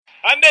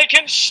and they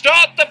can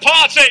start the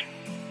party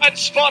at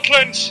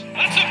Scotland.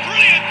 That's a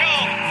brilliant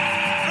goal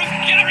from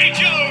Gary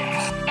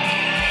Jones.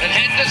 And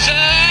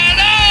Henderson,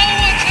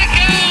 what a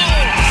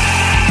goal!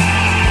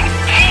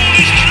 Goal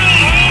is drilled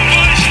home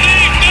by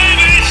Steve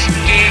Davis.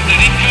 And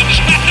then in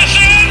comes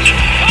Matheson.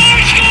 Oh,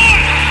 he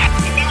scored!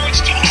 And now it's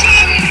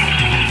Thompson.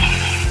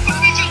 That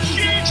is a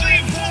hugely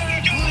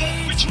important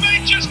goal, which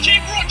may just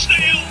keep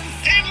Rochdale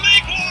in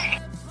League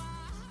One.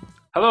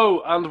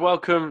 Hello and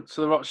welcome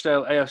to the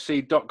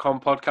RochdaleAFC.com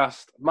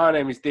podcast. My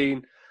name is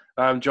Dean.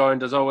 I'm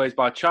joined as always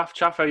by Chaff.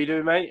 Chaff, how you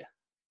doing, mate?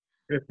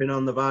 Gripping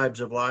on the vibes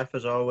of life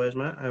as always,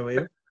 mate. How are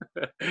you?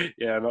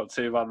 Yeah, not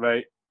too bad,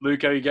 mate.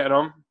 Luke, how are you getting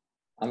on?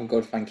 I'm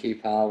good, thank you,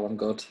 pal. I'm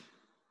good.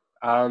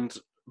 And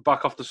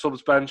back off the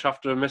subs bench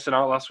after missing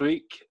out last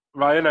week.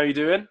 Ryan, how you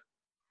doing?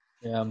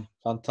 Yeah, I'm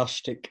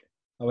fantastic.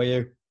 How are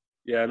you?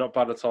 Yeah, not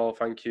bad at all,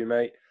 thank you,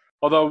 mate.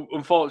 Although,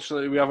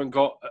 unfortunately, we haven't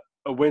got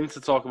a win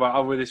to talk about,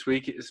 have we, this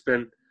week? It's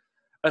been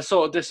a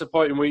sort of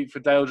disappointing week for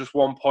Dale, just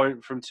 1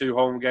 point from 2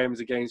 home games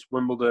against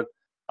Wimbledon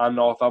and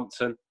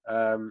Northampton.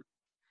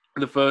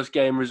 The first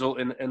game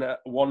resulting in a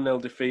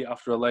 1-0 defeat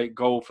after a late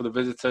goal for the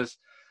visitors.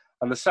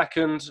 And the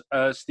second,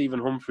 Stephen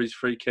Humphrey's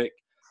free kick,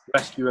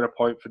 rescuing a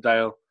point for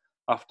Dale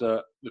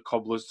after the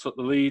Cobblers took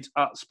the lead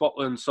at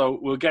Spotland. So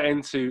we'll get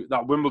into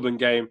that Wimbledon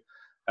game.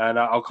 And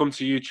I'll come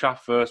to you,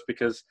 Chaff, first,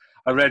 because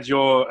I read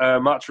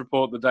your match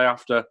report the day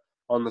after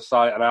on the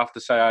site, and I have to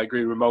say I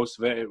agree with most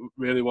of it. It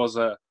really was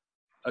a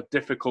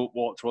difficult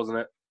watch, wasn't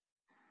it?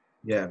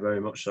 Yeah,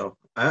 very much so.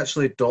 I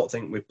actually don't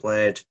think we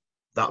played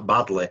that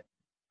badly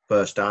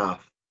first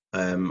half.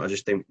 I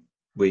just think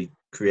we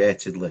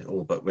created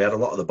little, but we had a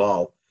lot of the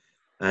ball.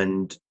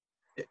 And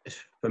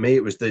for me,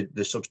 it was the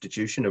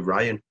substitution of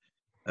Ryan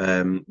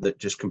that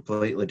just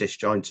completely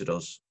disjointed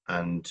us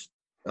and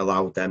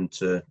allowed them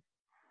to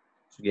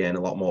gain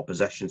a lot more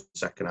possession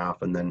second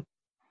half. And then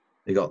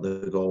they got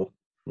the goal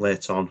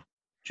late on.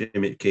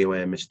 Jimmy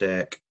Keeway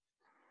mistake.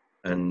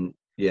 And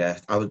yeah,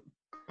 I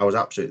was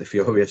absolutely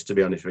furious, to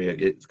be honest with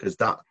you, because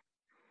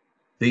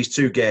these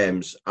two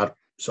games I'd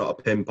sort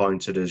of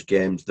pinpointed as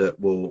games that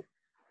will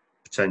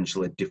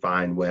potentially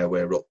define where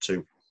we're up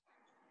to.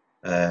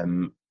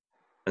 And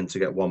to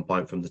get 1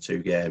 point from the two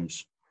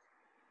games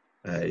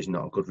is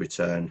not a good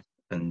return.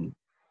 And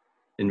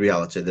in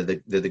reality, they're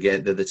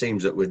the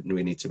teams that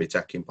we need to be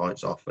taking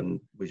points off, and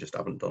we just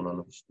haven't done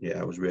on us. Yeah,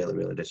 I was really,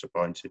 really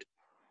disappointed.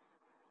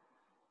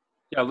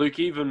 Yeah, Luke,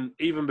 even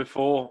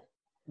before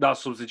that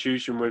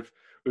substitution with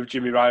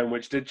Jimmy Ryan,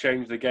 which did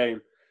change the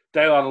game,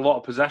 Dale had a lot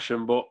of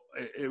possession, but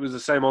it was the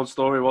same old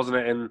story, wasn't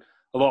it? In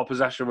a lot of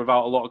possession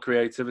without a lot of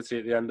creativity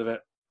at the end of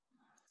it.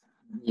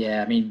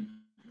 Yeah, I mean,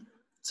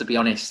 to be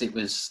honest, I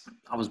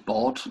was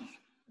bored.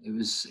 It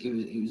was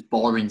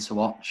boring to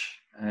watch.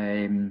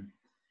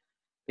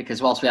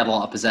 Because whilst we had a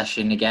lot of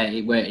possession, again,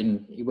 it weren't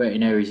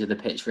in areas of the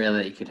pitch really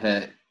that it could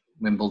hurt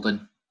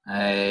Wimbledon.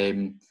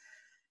 And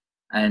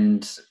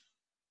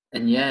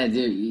yeah,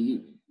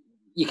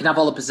 you can have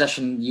all the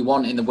possession you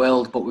want in the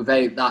world, but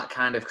without that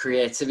kind of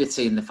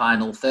creativity in the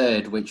final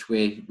third, which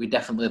we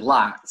definitely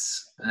lacked,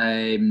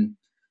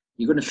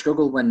 you're going to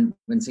struggle when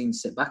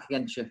teams sit back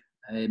against you.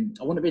 I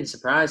wouldn't have been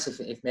surprised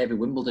if maybe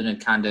Wimbledon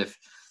had kind of,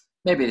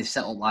 maybe they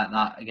settled like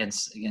that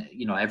against,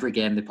 every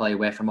game they play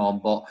away from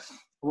home, but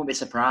I wouldn't be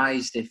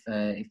surprised if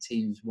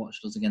teams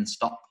watched us against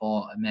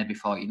Stockport and maybe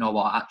thought, you know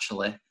what,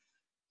 actually,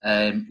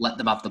 let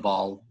them have the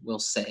ball, we'll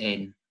sit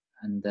in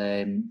and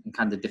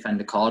kind of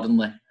defend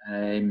accordingly.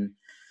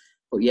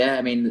 But yeah,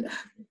 I mean,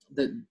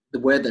 the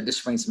word that just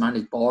springs to mind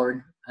is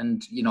boring.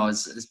 And,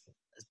 as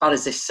bad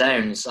as this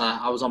sounds,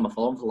 I was on my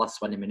phone for the last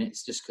 20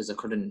 minutes just because I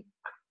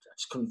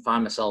just couldn't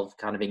find myself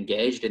kind of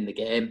engaged in the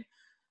game.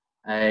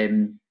 I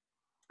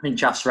mean,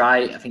 Chaff's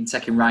right. I think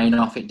taking Ryan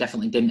off, it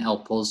definitely didn't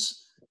help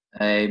us,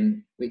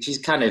 which is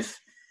kind of,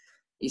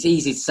 it's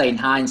easy to say in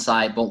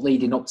hindsight, but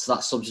leading up to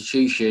that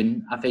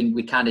substitution, I think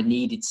we kind of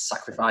needed to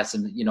sacrifice a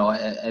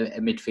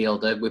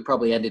midfielder. We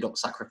probably ended up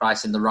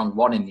sacrificing the wrong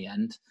one in the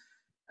end,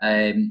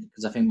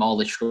 because I think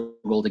Morley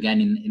struggled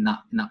again in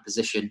that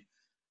position.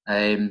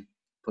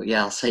 But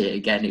yeah, I'll say it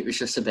again, it was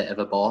just a bit of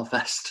a bore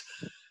fest.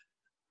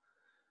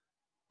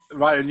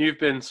 Right, and you've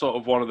been sort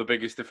of one of the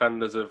biggest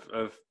defenders of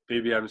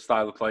BBM's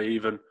style of play,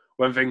 even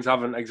when things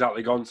haven't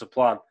exactly gone to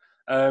plan.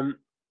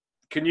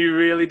 Can you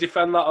really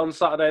defend that on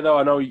Saturday, though?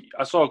 I know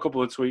I saw a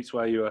couple of tweets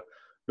where you were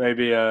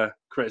maybe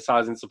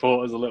criticising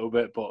supporters a little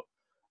bit, but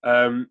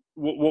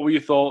what were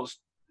your thoughts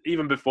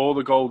even before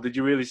the goal? Did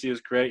you really see us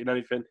creating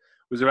anything?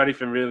 Was there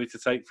anything really to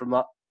take from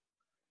that?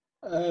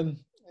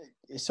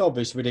 It's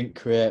obvious we didn't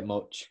create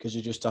much because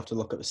you just have to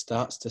look at the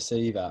stats to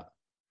see that.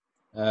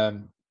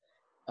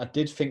 I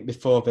did think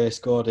before they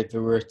scored, if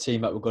there were a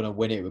team that were going to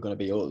win it, were going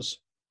to be us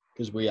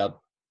because we had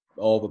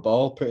all the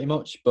ball pretty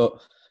much. But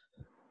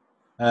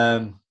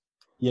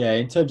yeah,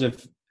 in terms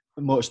of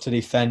much to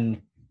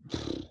defend,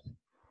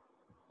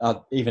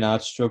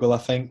 I'd struggle, I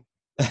think.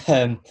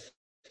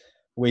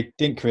 We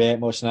didn't create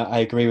much, and I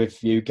agree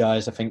with you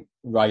guys. I think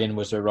Ryan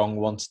was the wrong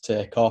one to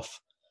take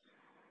off.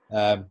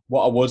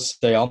 What I would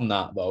say on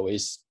that, though,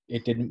 is he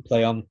didn't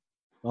play on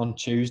on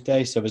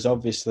Tuesday, so there's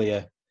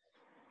obviously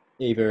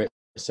either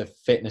it's a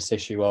fitness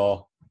issue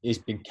or he's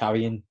been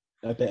carrying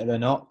a bit of a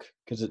knock,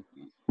 because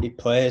he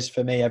plays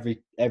for me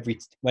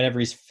whenever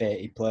he's fit,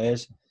 he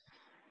plays.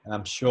 And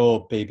I'm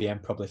sure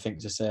BBM probably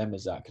thinks the same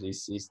as that,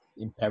 because he's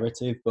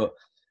imperative. But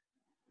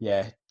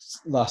yeah,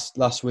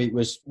 last week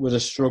was a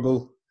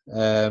struggle.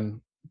 What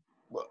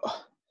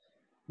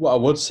I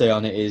would say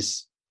on it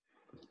is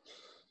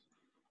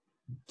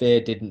they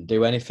didn't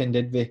do anything,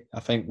 did they? I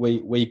think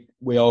we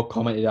all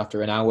commented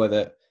after an hour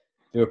that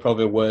they were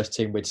probably the worst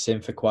team we'd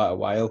seen for quite a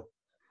while.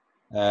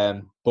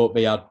 But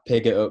they had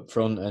Piggott up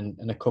front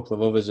and a couple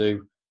of others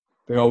who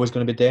they're always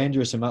going to be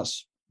dangerous, and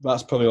that's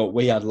probably what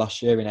we had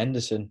last year in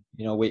Henderson.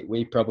 You know,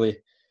 we probably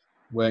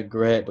weren't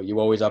great, but you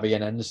always have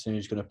Ian Henderson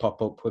who's going to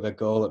pop up with a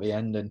goal at the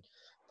end, and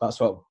that's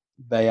what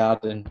they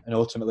had, and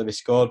ultimately they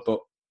scored. But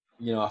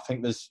you know, I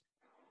think there's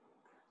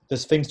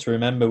things to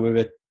remember. We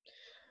were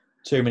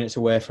 2 minutes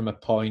away from a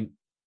point.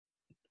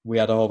 We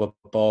had all the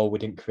ball. We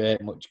didn't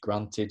create much,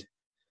 granted.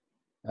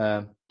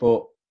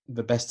 But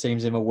the best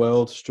teams in the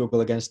world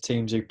struggle against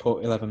teams who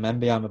put 11 men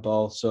behind the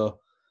ball. So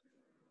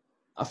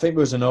I think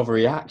there was an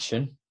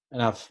overreaction,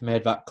 and I've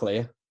made that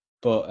clear.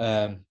 But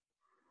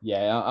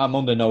yeah, I'm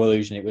under no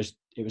illusion. It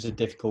was a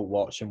difficult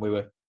watch, and we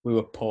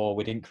were poor.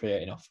 We didn't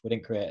create enough. We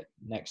didn't create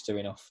next to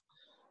enough.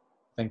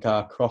 I think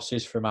our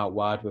crosses from out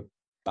wide were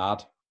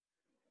bad,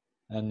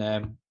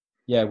 and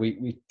yeah,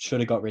 we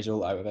should have got a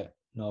result out of it.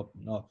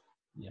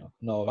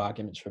 No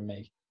arguments from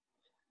me.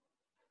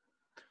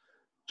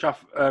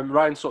 Chaff,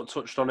 Ryan sort of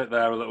touched on it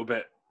there a little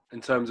bit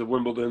in terms of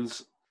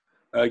Wimbledon's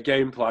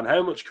game plan.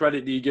 How much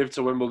credit do you give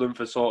to Wimbledon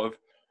for sort of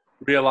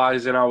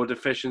realising our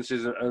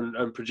deficiencies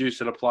and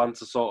producing a plan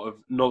to sort of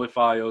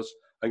nullify us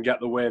and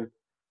get the win?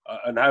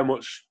 And how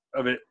much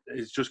of it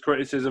is just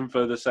criticism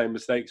for the same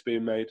mistakes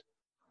being made?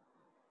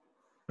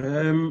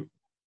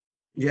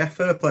 Yeah,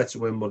 fair play to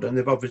Wimbledon.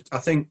 They've obviously, I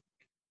think,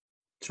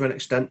 to an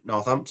extent,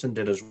 Northampton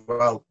did as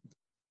well.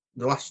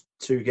 The last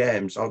two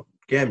games, or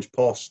games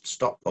post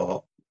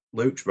Stockport,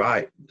 Luke's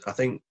right. I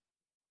think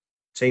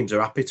teams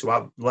are happy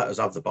to let us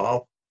have the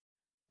ball,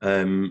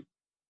 and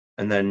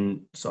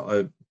then sort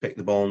of pick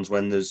the bones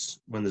when there's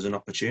an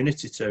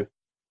opportunity to,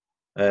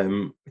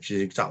 which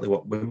is exactly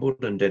what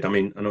Wimbledon did. I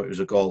mean, I know it was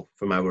a goal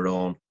from our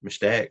own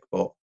mistake,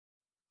 but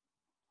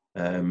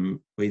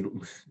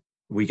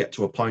we get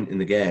to a point in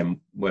the game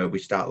where we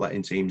start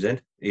letting teams in,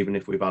 even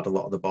if we've had a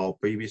lot of the ball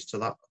previous to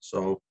that.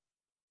 So,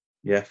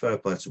 yeah, fair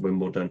play to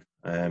Wimbledon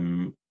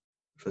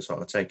for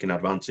sort of taking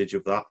advantage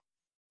of that.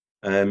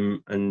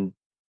 And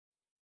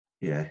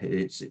yeah,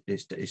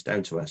 it's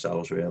down to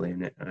ourselves really,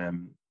 isn't it?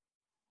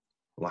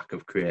 Lack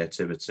of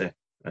creativity.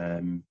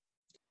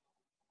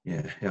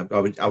 Yeah,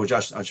 I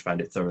just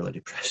find it thoroughly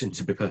depressing,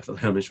 to be perfectly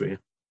honest with you.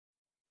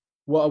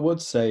 What I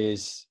would say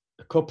is,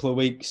 a couple of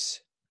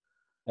weeks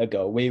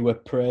ago, we were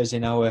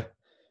praising our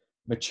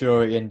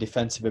maturity and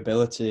defensive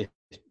ability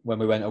when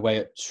we went away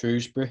at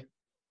Shrewsbury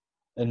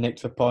and nicked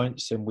for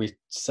points, and we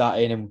sat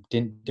in and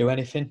didn't do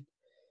anything.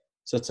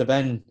 So to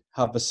then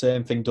have the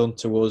same thing done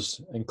to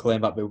us and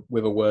claim that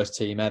we're the worst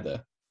team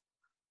ever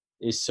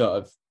is sort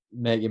of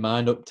make your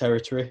mind up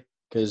territory,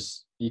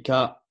 because you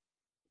can't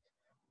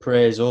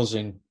praise us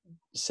and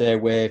say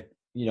we're,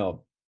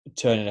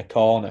 turning a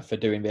corner for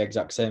doing the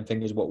exact same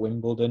thing as what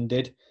Wimbledon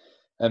did,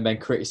 and then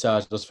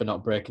criticise us for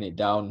not breaking it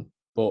down,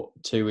 but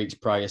 2 weeks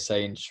prior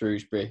saying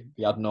Shrewsbury,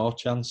 we had no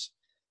chance.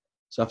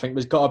 So I think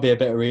there's got to be a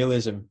bit of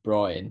realism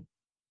brought in.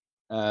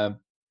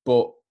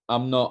 But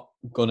I'm not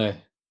going to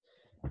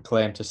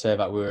claim to say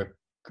that we were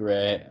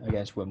great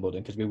against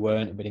Wimbledon, because we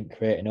weren't and we didn't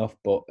create enough.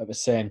 But at the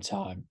same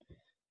time,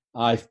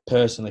 I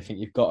personally think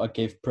you've got to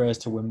give praise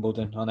to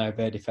Wimbledon on how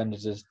they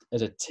defended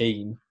as a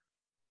team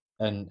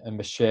and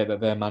the shape that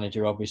their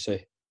manager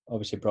obviously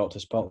brought to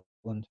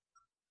Scotland.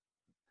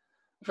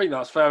 I think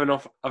that's fair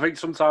enough. I think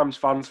sometimes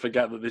fans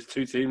forget that there's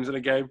two teams in a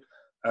game,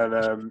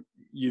 and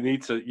you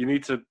need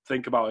to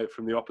think about it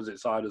from the opposite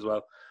side as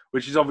well,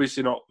 which is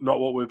obviously not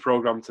what we're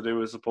programmed to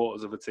do as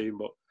supporters of a team.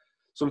 But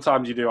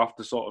sometimes you do have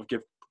to sort of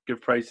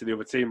give praise to the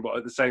other team. But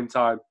at the same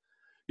time,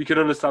 you can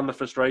understand the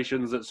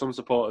frustrations that some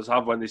supporters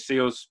have when they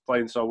see us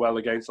playing so well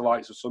against the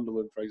likes of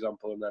Sunderland, for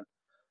example, and then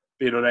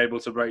being unable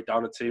to break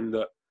down a team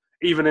that,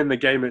 even in the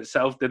game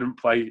itself, didn't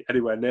play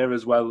anywhere near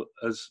as well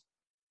as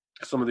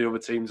some of the other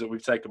teams that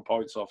we've taken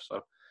points off.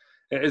 So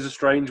it is a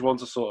strange one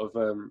to sort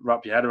of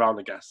wrap your head around,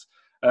 I guess.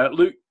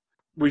 Luke,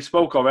 we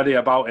spoke already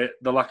about it,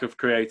 the lack of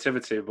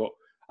creativity, but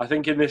I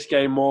think in this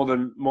game more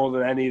than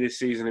any this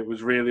season, it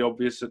was really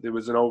obvious that there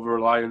was an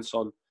over-reliance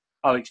on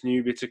Alex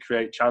Newby to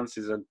create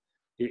chances, and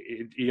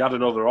he had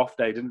another off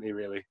day, didn't he,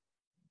 really?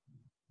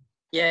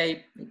 Yeah,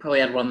 he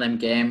probably had one of them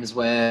games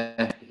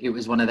where it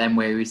was one of them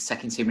where he was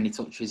taking too many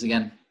touches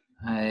again,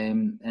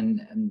 and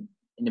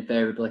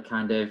invariably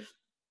kind of,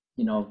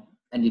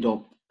 ended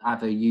up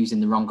either using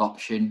the wrong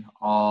option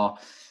or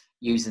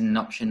using an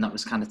option that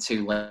was kind of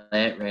too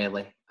late,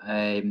 really.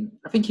 I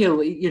think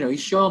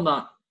he's shown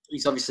that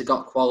he's obviously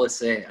got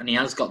quality and he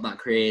has got that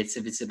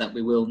creativity that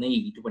we will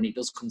need when it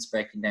does come to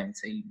breaking down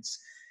teams.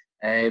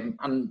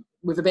 And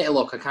with a bit of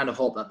luck, I kind of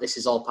hope that this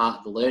is all part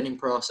of the learning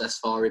process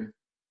for him.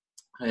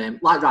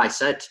 Like Rai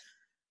said,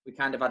 we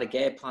kind of had a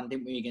game plan,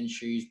 didn't we, against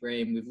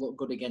Shrewsbury, and we've looked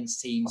good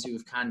against teams who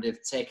have kind of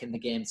taken the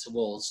game to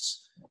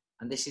us.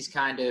 And this is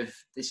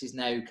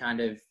now kind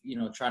of,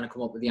 trying to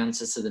come up with the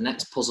answer to the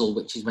next puzzle,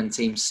 which is when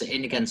teams sit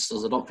in against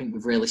us. I don't think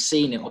we've really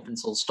seen it up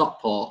until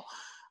Stockport,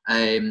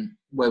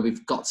 where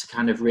we've got to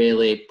kind of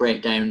really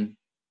break down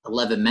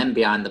 11 men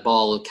behind the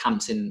ball,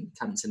 camped in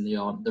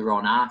their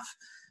own half.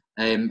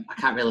 I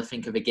can't really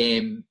think of a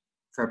game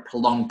for a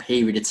prolonged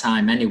period of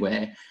time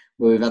anyway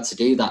where we've had to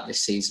do that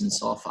this season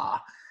so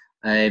far.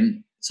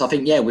 So I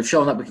think, we've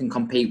shown that we can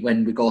compete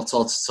when we go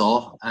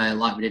toe-to-toe,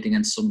 like we did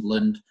against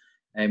Sunderland.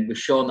 We've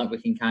shown that we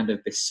can kind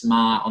of be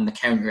smart on the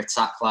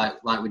counter-attack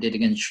like we did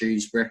against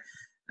Shrewsbury.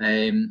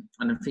 And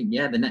I think,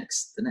 the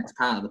next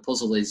part of the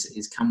puzzle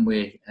is can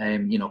we,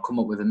 come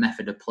up with a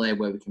method of play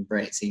where we can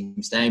break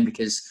teams down?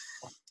 Because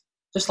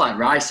just like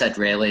Rai said,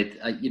 really,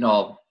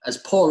 as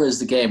poor as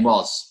the game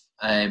was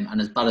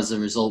and as bad as the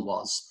result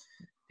was,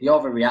 the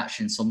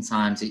overreaction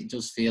sometimes, it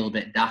does feel a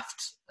bit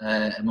daft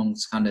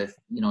amongst kind of,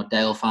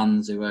 Dale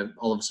fans who are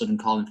all of a sudden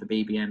calling for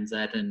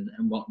BBMZ and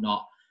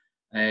whatnot.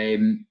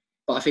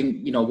 But I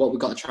think, what we've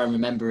got to try and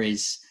remember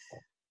is,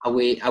 are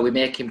we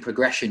making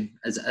progression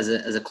as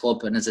a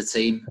club and as a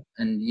team?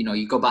 And,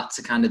 you go back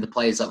to kind of the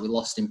players that we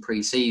lost in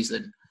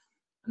pre-season,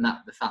 and that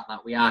the fact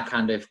that we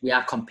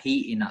are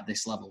competing at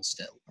this level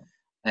still.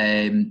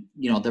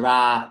 There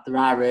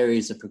are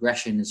areas of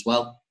progression as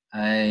well.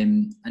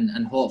 And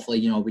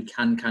hopefully, we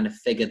can kind of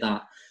figure it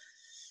out,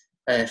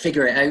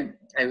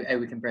 how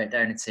we can break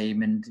down a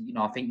team. And,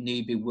 I think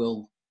Newby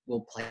will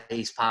play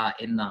his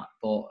part in that.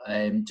 But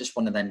just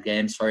one of them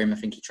games for him. I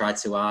think he tried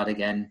too hard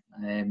again.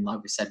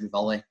 Like we said with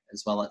Ollie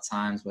as well at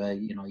times where,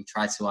 you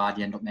try too hard,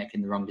 you end up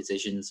making the wrong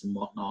decisions and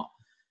whatnot.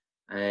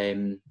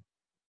 But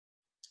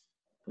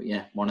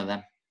one of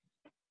them.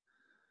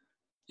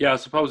 Yeah, I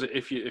suppose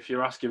if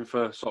you're asking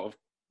for sort of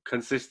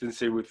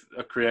consistency with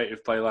a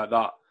creative play like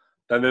that,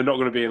 then they're not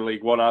going to be in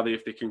League One, are they,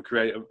 if they can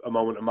create a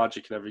moment of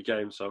magic in every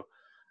game? So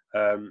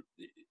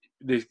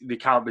they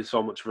can't be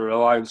so much of a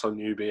reliance on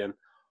Newby, and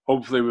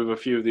hopefully with a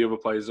few of the other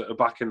players that are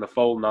back in the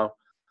fold now,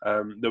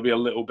 there'll be a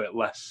little bit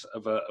less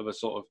of a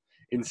sort of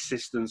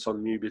insistence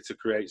on Newby to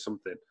create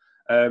something.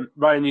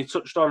 Ryan, you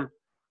touched on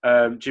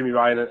Jimmy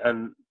Ryan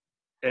and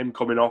him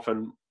coming off,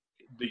 and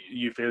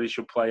you feel he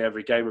should play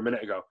every game a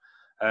minute ago.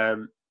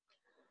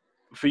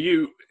 For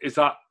you, is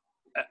that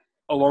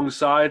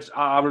alongside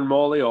Aaron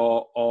Morley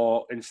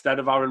or instead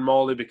of Aaron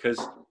Morley? Because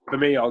for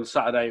me on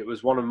Saturday, it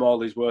was one of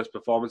Morley's worst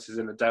performances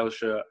in a Dale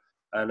shirt.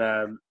 And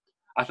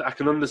I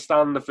can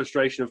understand the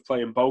frustration of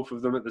playing both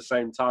of them at the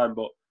same time.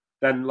 But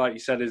then, like you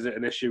said, is it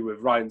an issue with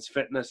Ryan's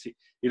fitness?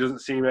 He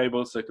doesn't seem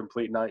able to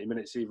complete 90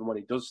 minutes even when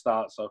he does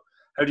start. So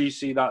how do you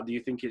see that? Do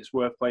you think it's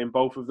worth playing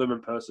both of them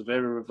and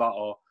persevering with that,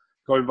 or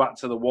going back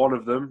to the one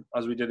of them,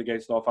 as we did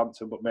against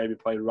Northampton, but maybe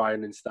playing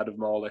Ryan instead of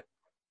Morley?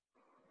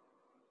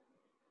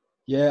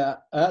 Yeah,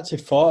 I actually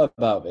thought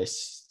about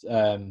this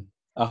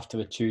after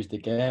the Tuesday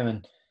game,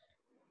 and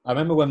I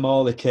remember when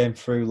Morley came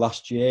through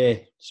last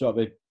year, sort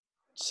of a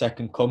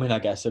second coming, I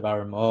guess, of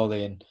Aaron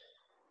Morley, and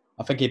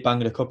I think he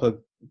banged a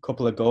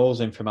couple of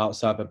goals in from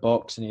outside the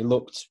box, and he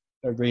looked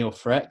a real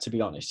threat, to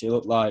be honest. He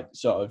looked like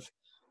sort of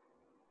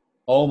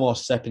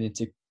almost stepping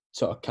into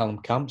sort of Callum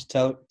Camp's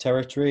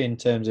territory in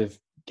terms of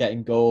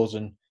getting goals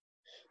and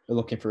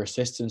looking for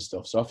assists and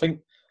stuff. So I think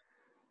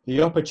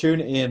the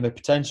opportunity and the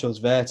potential is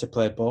there to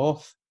play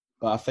both.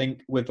 But I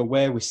think with the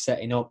way we're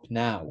setting up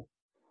now,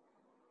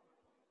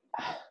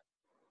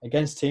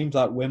 against teams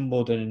like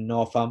Wimbledon and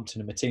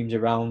Northampton and the teams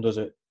around us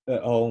at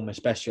home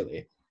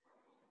especially,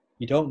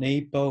 you don't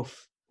need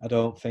both, I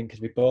don't think,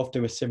 because we both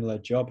do a similar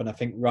job. And I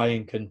think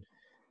Ryan's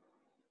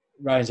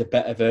a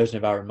better version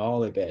of Aaron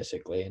Morley,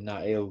 basically, in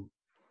that he'll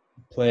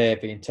play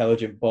the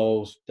intelligent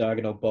balls,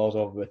 diagonal balls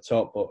over the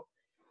top, but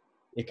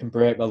he can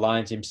break the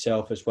lines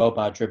himself as well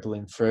by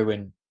dribbling through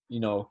and,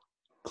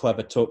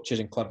 clever touches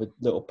and clever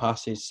little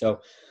passes.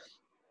 So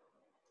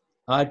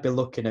I'd be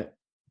looking at,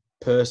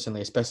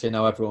 personally, especially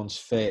now everyone's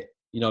fit,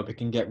 if we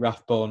can get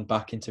Rathbone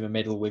back into the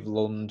middle with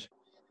Lund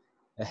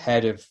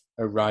ahead of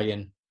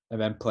Ryan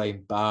and then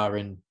playing Barr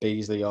and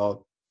Beasley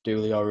or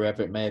Dooley or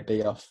whoever it may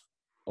be off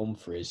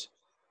Humphreys,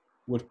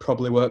 would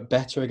probably work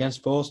better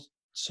against those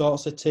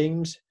sorts of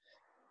teams.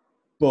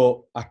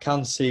 But I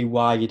can see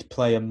why you'd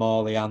play a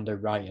Morley and a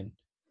Ryan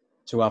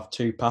to have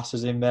two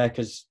passers in there,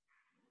 because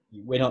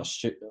we're not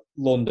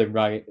London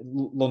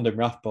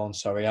Rathbone,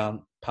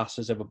 aren't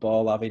passers of a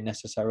ball having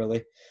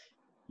necessarily.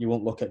 You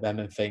won't look at them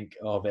and think,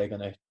 they're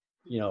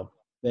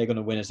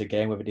gonna win us a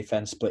game with a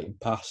defence splitting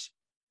pass,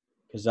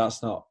 because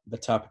that's not the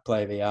type of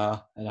player they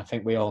are, and I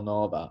think we all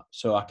know that.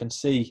 So I can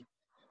see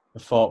the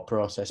thought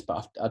process,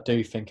 but I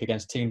do think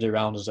against teams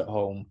around us at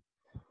home,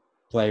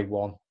 play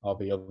one or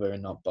the other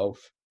and not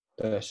both,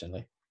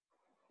 personally.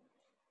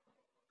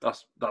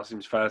 That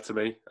seems fair to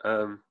me.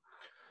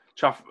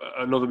 Chaff,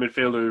 another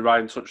midfielder who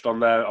Ryan touched on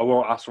there, I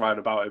won't ask Ryan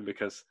about him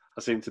because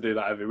I seem to do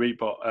that every week,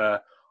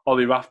 but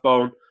Ollie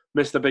Rathbone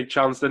missed a big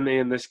chance, didn't he,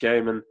 in this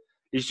game? And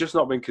he's just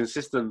not been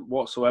consistent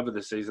whatsoever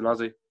this season, has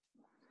he?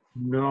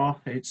 No,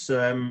 it's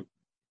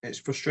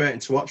frustrating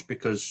to watch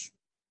because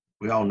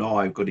we all know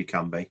how good he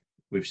can be.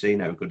 We've seen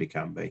how good he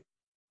can be.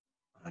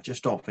 I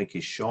just don't think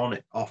he's shown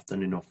it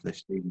often enough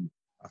this season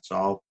at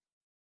all.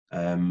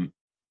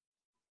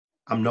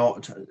 I'm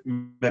not.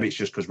 Maybe it's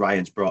just because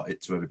Ryan's brought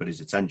it to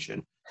everybody's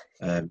attention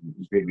in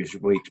previous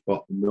weeks,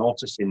 but I'm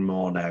noticing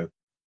more now.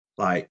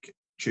 Like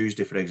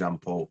Tuesday, for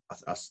example,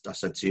 I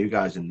said to you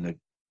guys in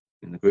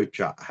the group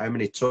chat, how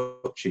many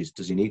touches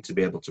does he need to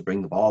be able to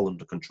bring the ball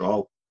under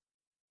control?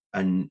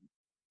 And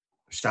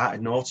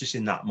started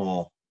noticing that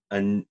more.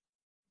 And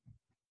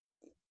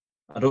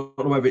I don't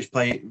know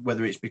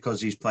whether it's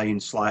because he's playing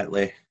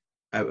slightly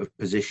out of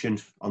position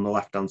on the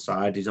left-hand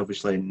side. He's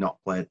obviously not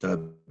played there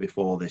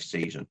before this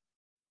season.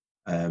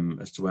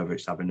 As to whether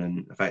it's having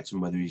an effect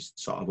and whether he's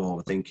sort of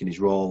overthinking his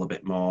role a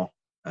bit more,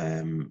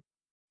 and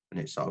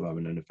it's sort of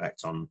having an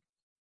effect on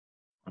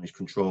his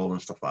control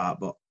and stuff like that.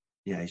 But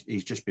yeah,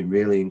 he's just been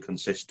really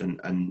inconsistent.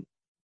 And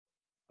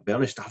I'll be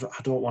honest,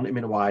 I don't want him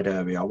in a wide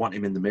area. I want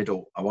him in the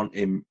middle. I want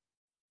him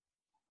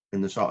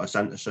in the sort of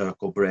centre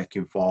circle,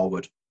 breaking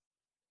forward,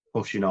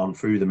 pushing on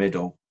through the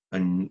middle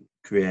and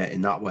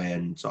creating that way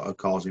and sort of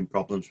causing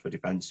problems for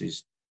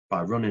defences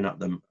by running at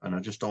them. And I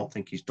just don't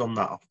think he's done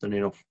that often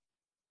enough.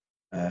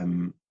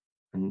 And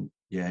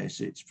yeah,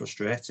 it's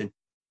frustrating.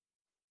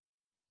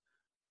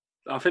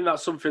 I think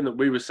that's something that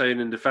we were saying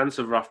in defence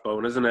of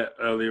Rathbone, isn't it,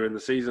 earlier in the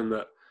season,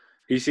 that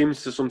he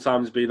seems to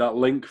sometimes be that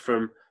link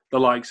from the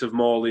likes of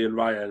Morley and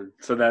Ryan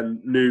to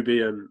then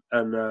Newby and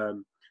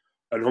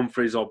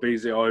Humphreys or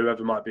Beasley or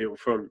whoever might be up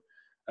front.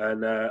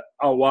 And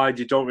out wide,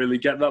 you don't really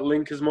get that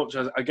link as much.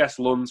 As I guess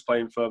Lund's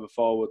playing further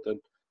forward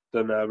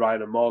than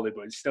Ryan and Morley,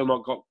 but he's still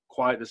not got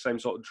quite the same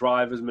sort of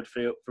drive as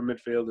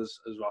midfield as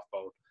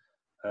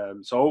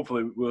Rathbone. So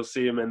hopefully we'll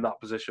see him in that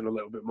position a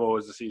little bit more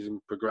as the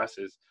season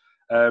progresses.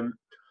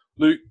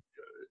 Luke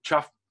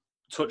Chaff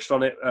touched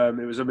on it.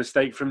 It was a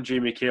mistake from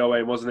Jimmy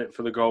Keoghane, wasn't it,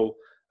 for the goal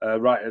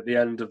right at the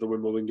end of the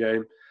Wimbledon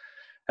game.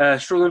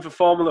 Struggling for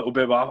form a little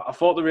bit, but I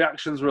thought the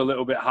reactions were a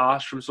little bit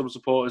harsh from some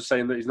supporters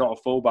saying that he's not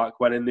a fullback,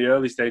 when in the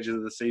early stages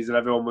of the season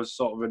everyone was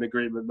sort of in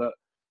agreement that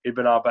he'd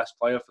been our best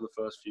player for the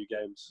first few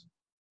games.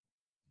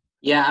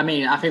 Yeah, I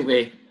mean, I think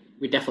we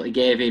definitely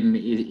gave him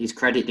his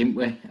credit, didn't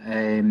we?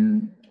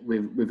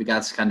 With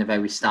regards to kind of how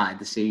we started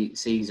the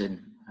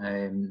season.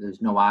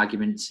 There's no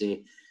arguments.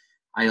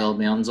 I held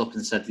my hands up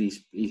and said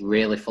he's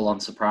really full on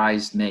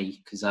surprised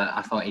me, because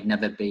I thought he'd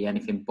never be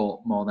anything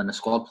but more than a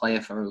squad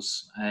player for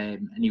us,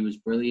 and he was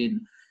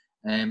brilliant.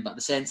 But at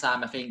the same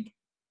time, I think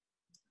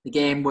the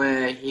game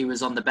where he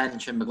was on the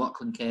bench and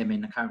McLaughlin came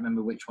in, I can't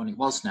remember which one it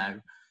was now,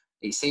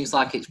 it seems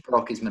like it's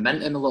broke his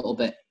momentum a little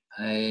bit,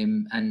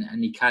 and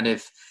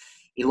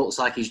he looks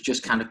like he's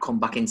just kind of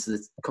come into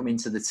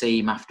the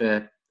team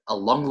after a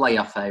long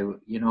layoff out.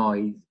 You know,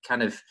 he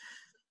kind of.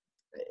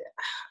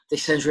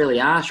 This sounds really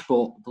harsh,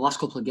 but the last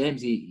couple of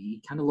games, he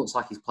kind of looks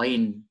like he's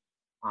playing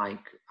like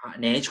at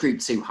an age group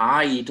too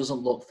high. He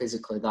doesn't look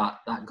physically that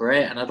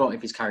great, and I don't know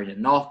if he's carrying a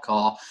knock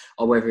or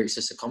whether it's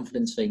just a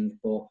confidence thing.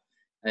 But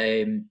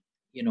I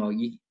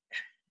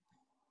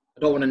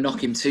don't want to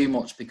knock him too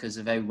much because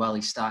of how well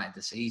he started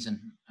the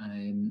season,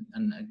 and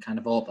kind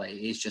of hope that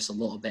it is just a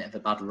little bit of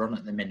a bad run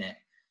at the minute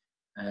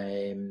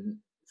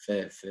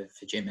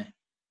for Jimmy.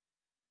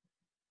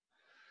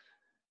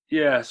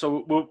 Yeah,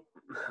 so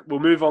we'll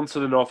move on to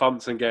the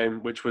Northampton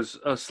game, which was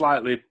a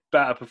slightly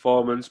better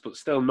performance, but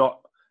still not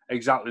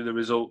exactly the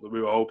result that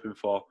we were hoping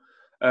for.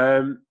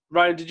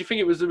 Ryan, did you think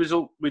it was the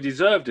result we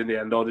deserved in the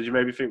end, or did you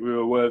maybe think we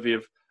were worthy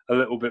of a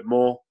little bit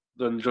more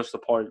than just a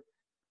point?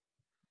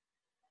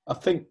 I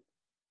think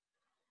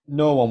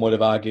no one would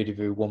have argued if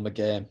we won the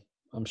game.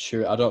 I'm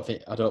sure. I don't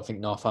think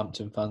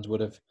Northampton fans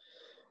would have.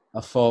 I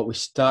thought we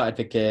started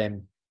the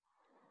game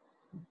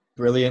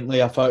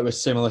brilliantly. I thought it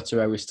was similar to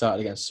how we started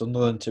against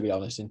Sunderland, to be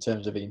honest, in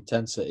terms of the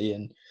intensity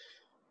and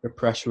the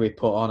pressure we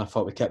put on. I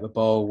thought we kept the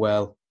ball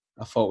well.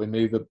 I thought we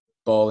moved the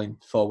ball in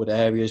forward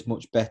areas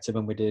much better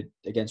than we did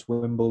against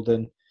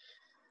Wimbledon.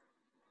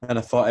 And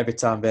I thought every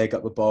time they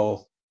got the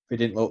ball, we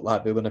didn't look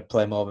like we were going to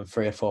play more than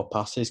 3 or 4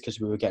 passes because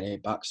we were getting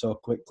it back so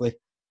quickly.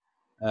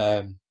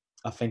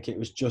 I think it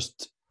was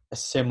just a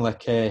similar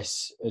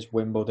case as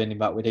Wimbledon in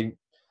that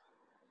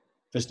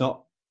there's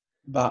not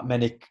that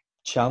many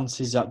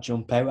chances that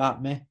jump out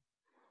at me,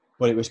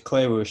 but it was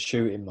clear we were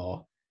shooting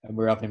more and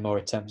we were having more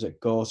attempts at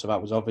goal, so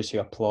that was obviously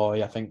a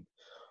ploy. I think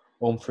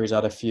Humphreys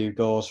had a few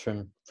goals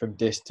from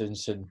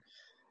distance, and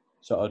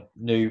sort of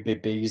Newby,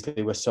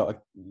 Beasley were sort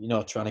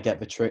of trying to get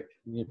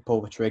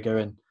pull the trigger.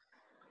 And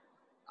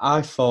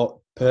I thought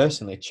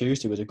personally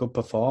Tuesday was a good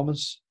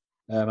performance.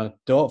 I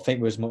don't think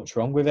there was much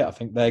wrong with it. I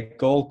think their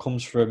goal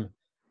comes from.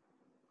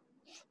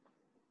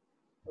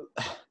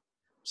 I've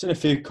seen a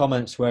few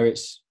comments where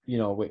it's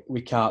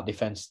we can't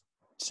defend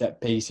set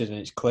pieces, and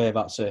it's clear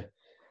that's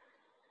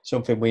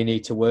something we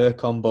need to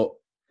work on. But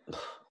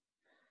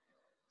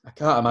I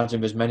can't imagine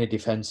there's many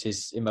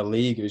defences in the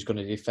league who's going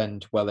to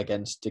defend well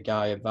against a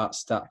guy of that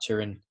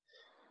stature and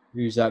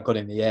who's that good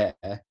in the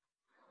air.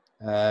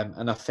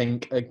 And I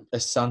think a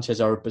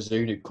Sanchez or a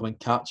Bazunu would come and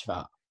catch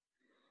that,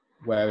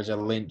 whereas a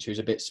Lynch, who's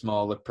a bit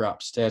smaller,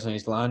 perhaps stays on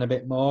his line a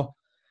bit more.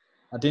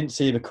 I didn't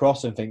see the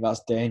cross and think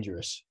that's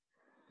dangerous.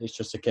 It's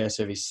just a case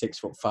of he's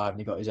 6'5" and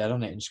he got his head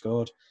on it and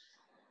scored.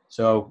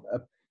 So,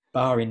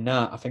 barring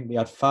that, I think they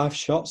had 5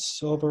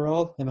 shots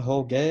overall in the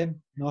whole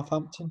game,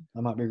 Northampton.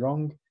 I might be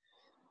wrong.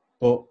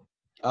 But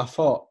I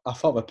thought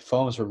the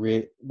performance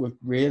were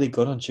really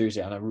good on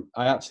Tuesday, and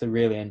I actually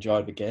really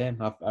enjoyed the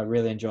game. I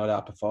really enjoyed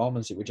our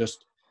performance. It was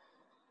just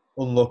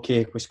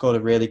unlucky. We scored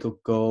a really good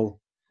goal.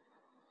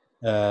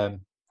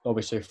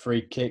 Obviously a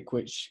free kick,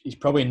 which is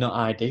probably not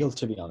ideal,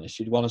 to be honest.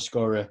 You'd want to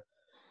score a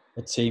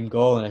team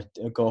goal and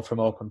a goal from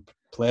open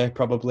play,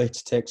 probably,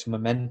 to take some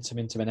momentum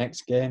into the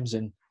next games.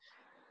 And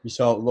you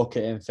sort of look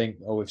at it and think,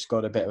 oh, we've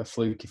scored a bit of a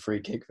fluky free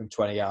kick from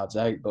 20 yards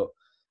out. But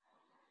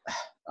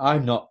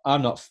I'm not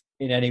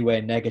in any way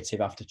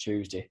negative after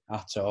Tuesday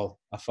at all.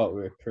 I thought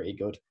we were pretty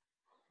good.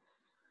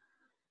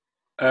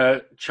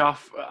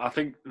 Chaff, I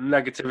think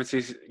negativity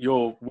is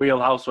your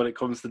wheelhouse when it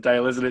comes to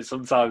Dale, isn't it,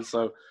 sometimes?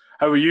 So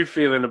how were you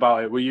feeling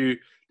about it?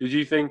 Did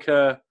you think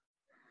that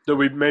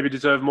we maybe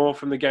deserved more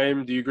from the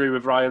game? Do you agree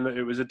with Ryan that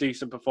it was a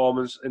decent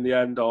performance in the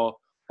end, or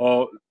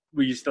were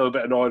you still a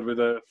bit annoyed with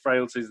the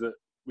frailties that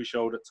we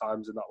showed at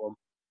times in that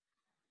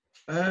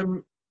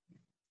one?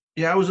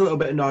 Yeah, I was a little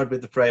bit annoyed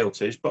with the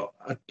frailties, but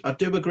I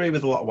do agree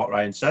with a lot of what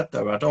Ryan said,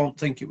 though. I don't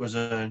think it was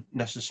a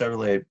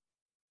necessarily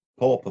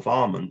poor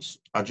performance.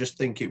 I just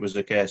think it was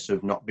a case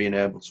of not being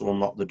able to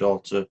unlock the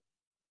door to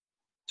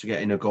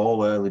getting a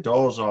goal early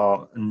doors,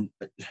 and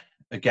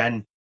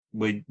again,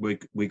 we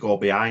go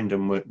behind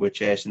and we're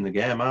chasing the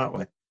game, aren't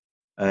we?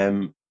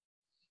 I'm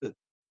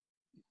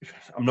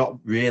not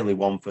really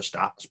one for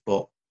stats,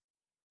 but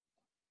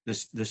the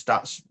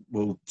stats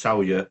will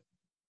tell you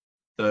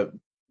that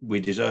we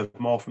deserved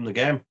more from the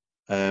game.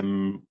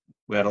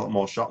 We had a lot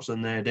more shots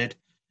than they did.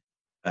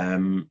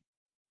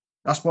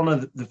 That's one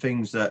of the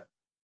things that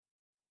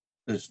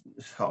has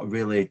sort of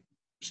really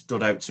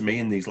stood out to me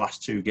in these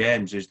last 2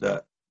 games, is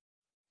that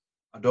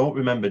I don't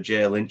remember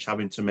Jay Lynch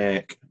having to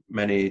make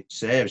many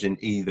saves in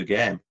either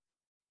game,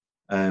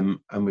 and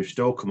we've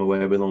still come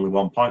away with only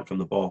 1 point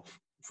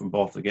from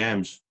both the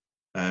games.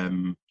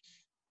 And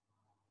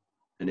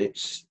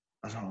it's,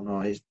 I don't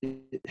know,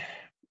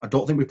 I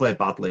don't think we played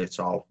badly at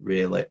all,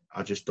 really.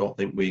 I just don't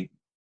think we're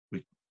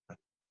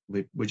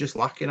just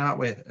lacking, aren't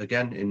we?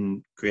 Again,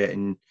 in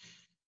creating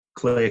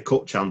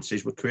clear-cut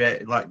chances. We're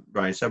creating, like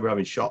Ryan said, we're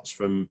having shots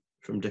from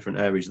different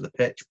areas of the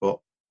pitch, but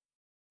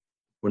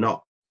we're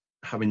not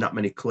having that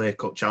many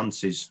clear-cut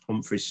chances.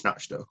 Humphries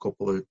snatched at a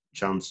couple of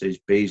chances.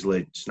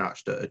 Beasley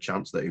snatched at a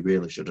chance that he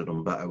really should have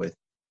done better with.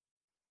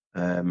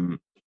 And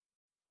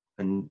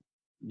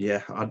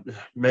yeah,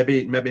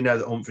 maybe now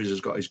that Humphries has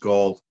got his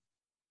goal,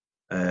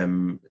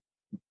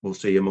 we'll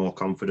see a more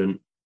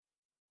confident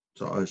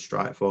sort of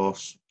strike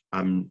force.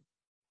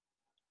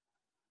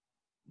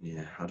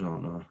 Yeah, I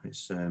don't know.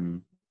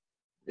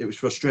 It was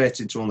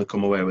frustrating to only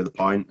come away with a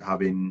point,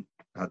 having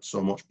had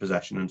so much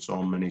possession and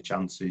so many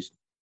chances,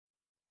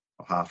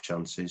 or half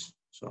chances.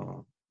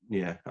 So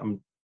yeah,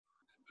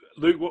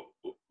 Luke,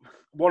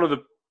 one of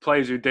the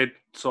players who did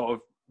sort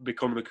of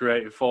become the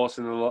creative force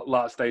in the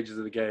last stages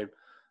of the game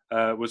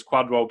was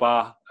Kwadwo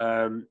Bah.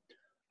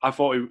 I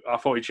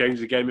thought he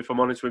changed the game, if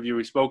I'm honest with you.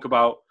 We spoke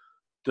about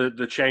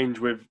the change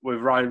with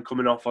Ryan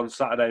coming off on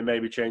Saturday,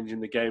 maybe changing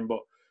the game,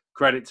 but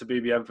credit to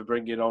BBM for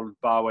bringing on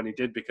Bah when he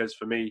did, because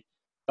for me,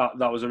 that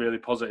was a really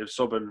positive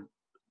sub. And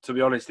to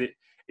be honest, it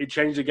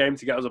changed the game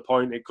to get us a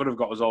point. It could have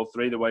got us all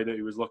 3 the way that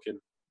he was looking.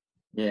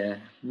 Yeah,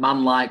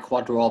 man like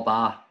Kwadwo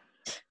Bah.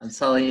 I'm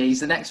telling you, he's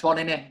the next one,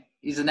 isn't he?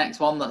 He's the next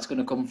one that's going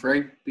to come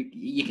through.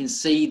 You can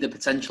see the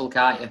potential,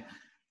 can't you?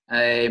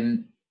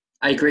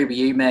 I agree with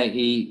you, mate.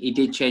 He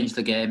did change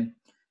the game.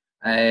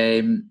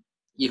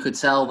 You could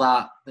tell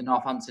that the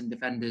Northampton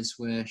defenders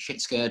were shit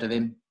scared of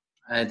him.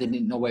 They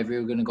didn't know whether he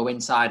was going to go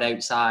inside,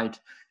 outside.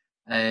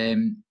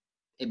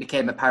 It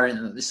became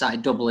apparent that they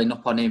started doubling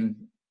up on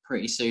him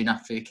pretty soon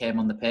after he came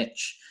on the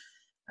pitch.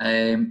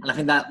 And I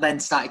think that then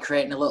started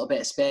creating a little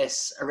bit of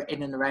space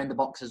in and around the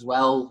box as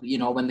well. You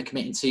know, when they're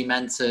committing 2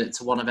 men to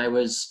one of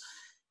ours,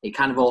 it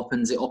kind of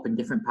opens it up in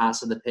different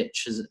parts of the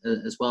pitch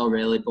as well,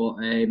 really. But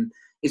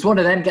it's one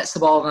of them, gets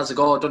the ball and has a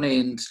go, doesn't he?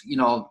 And, you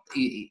know,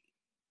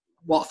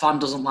 what fan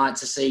doesn't like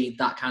to see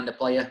that kind of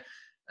player,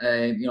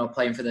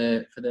 playing for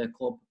the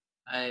club?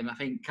 I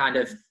think kind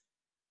of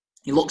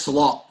he looks a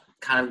lot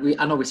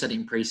I know we said it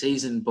in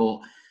pre-season, but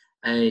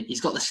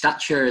he's got the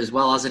stature as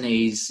well, hasn't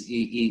he?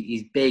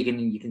 He's big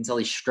and you can tell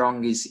he's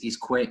strong. He's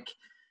quick.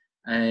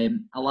 I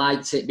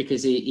liked it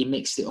because he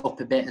mixed it up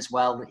a bit as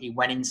well. He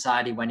went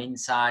inside,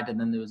 and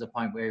then there was a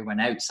point where he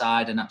went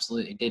outside and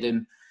absolutely did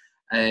him.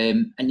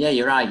 And yeah,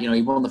 you're right. You know,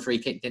 he won the free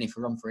kick, didn't he,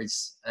 for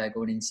Humphries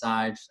going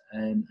inside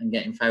and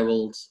getting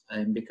fouled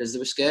because they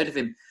were scared of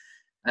him.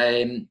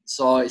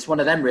 So it's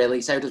one of them, really.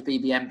 It's how does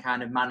BBM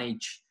kind of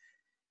manage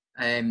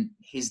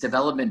his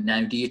development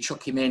now? Do you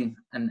chuck him in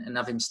and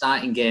have him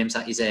starting games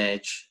at his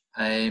age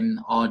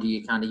or do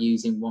you kind of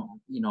use him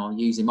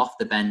off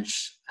the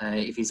bench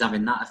if he's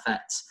having that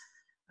effect?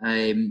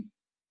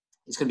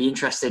 It's going to be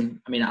interesting.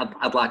 I mean,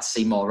 I'd like to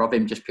see more of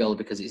him just purely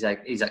because he's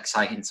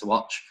exciting to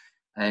watch.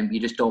 You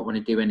just don't want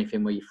to do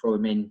anything where you throw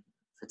him in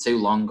for too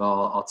long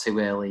or too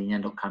early and you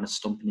end up kind of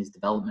stumping his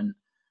development.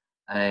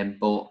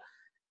 But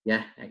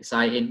yeah,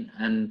 exciting.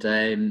 And,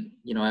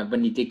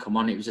 when he did come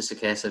on, it was just a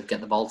case of get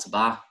the ball to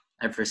Bar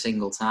every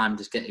single time.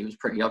 It was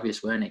pretty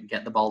obvious, weren't it?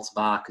 Get the ball to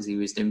Bar because he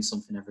was doing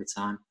something every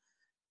time.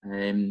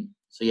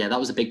 So yeah, that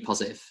was a big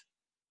positive.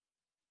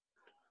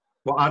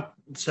 What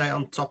I'd say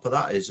on top of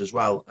that is as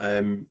well,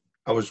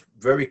 I was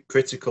very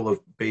critical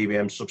of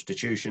BBM's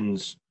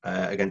substitutions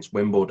against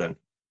Wimbledon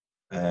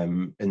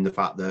in the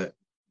fact that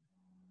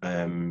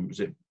was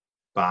it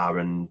Bar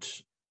and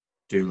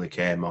Dooley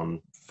came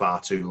on far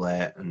too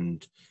late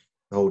and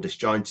the whole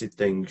disjointed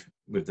thing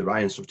with the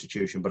Ryan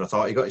substitution. But I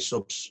thought he got his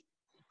subs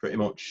pretty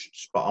much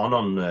spot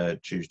on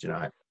Tuesday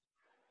night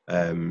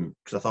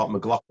because I thought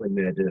McLaughlin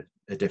made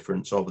a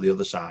difference over the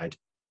other side.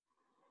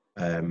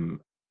 And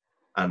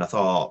I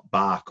thought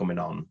Bar coming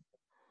on,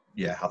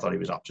 I thought he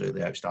was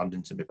absolutely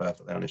outstanding, to be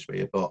perfectly honest with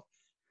you.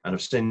 And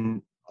I've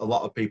seen a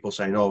lot of people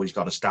saying, "Oh, he's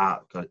got to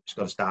start. He's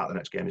got to start the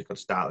next game. He's got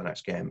to start the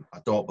next game." I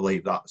don't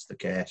believe that's the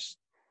case.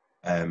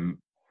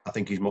 I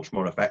think he's much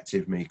more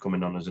effective me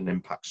coming on as an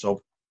impact sub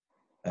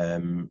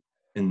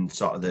in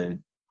sort of the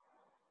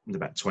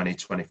about 20,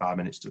 25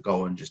 minutes to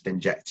go and just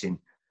injecting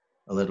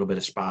a little bit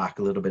of spark,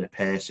 a little bit of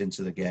pace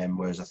into the game.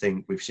 Whereas I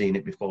think we've seen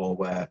it before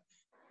where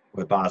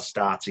Bar's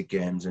started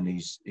games and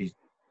he's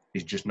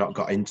just not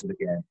got into the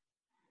game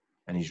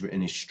and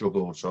he's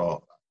struggled.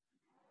 So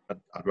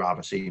I'd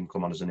rather see him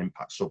come on as an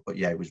impact sub. But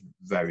yeah, it was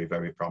very,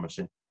 very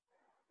promising.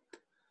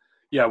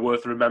 Yeah,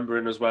 worth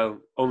remembering as well.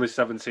 Only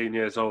 17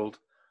 years old.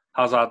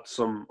 Has had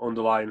some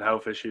underlying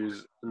health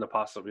issues in the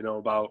past that we know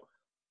about.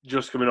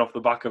 Just coming off the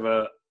back of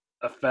a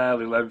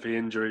fairly lengthy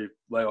injury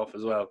layoff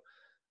as well.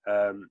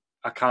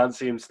 I can't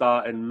see him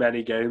starting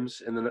many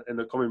games in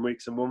the coming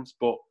weeks and months,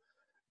 but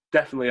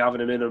definitely having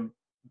him in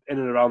and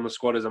around the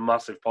squad is a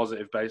massive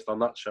positive based on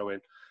that showing.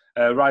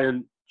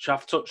 Ryan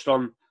Chaff touched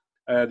on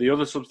the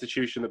other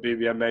substitution that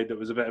BBM made that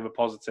was a bit of a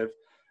positive,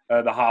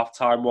 the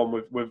half-time one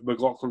with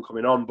McLaughlin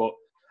coming on, but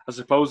I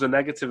suppose the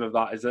negative of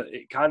that is that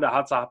it kind of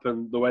had to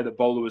happen the way that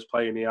Bowler was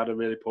playing. He had a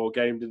really poor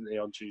game, didn't he,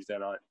 on Tuesday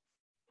night?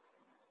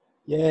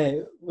 Yeah,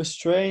 it was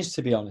strange,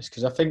 to be honest,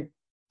 because I think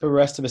for the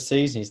rest of the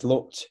season he's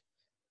looked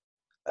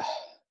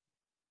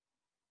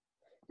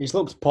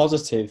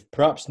positive,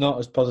 perhaps not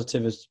as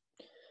positive as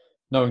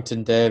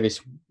Norrington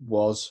Davis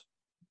was,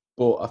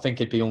 but I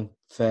think it'd be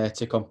unfair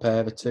to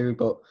compare the two.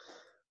 But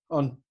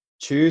on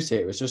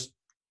Tuesday, it was just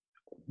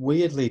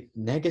weirdly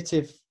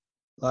negative.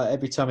 Like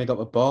every time he got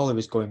the ball, he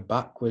was going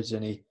backwards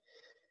and he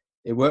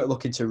weren't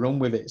looking to run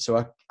with it. So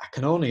I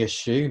can only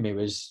assume he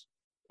was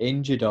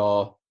injured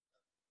or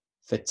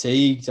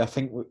fatigued. I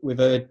think we've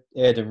heard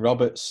Aidan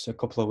Roberts a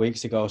couple of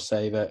weeks ago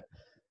say that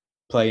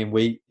playing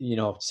week,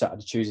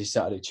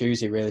 Saturday,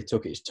 Tuesday really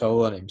took its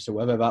toll on him. So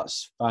whether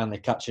that's finally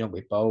catching up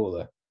with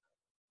Bowler,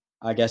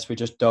 I guess we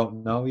just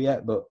don't know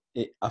yet. But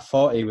I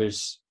thought it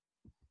was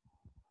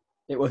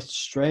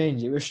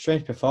strange. It was a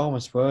strange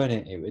performance, weren't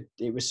it?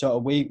 It was sort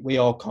of, we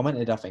all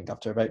commented, I think,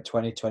 after about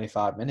 20,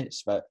 25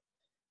 minutes, but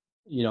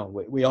we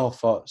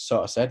all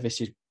said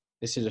this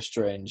is a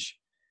strange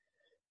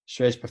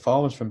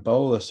performance from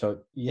Bowler. So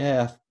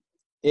yeah,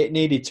 it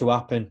needed to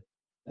happen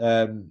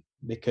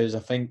because I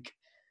think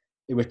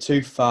it were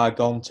too far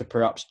gone to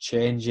perhaps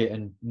change it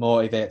and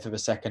motivate for the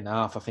second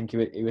half. I think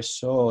it was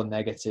so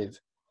negative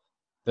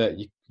that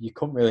you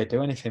couldn't really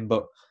do anything.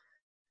 But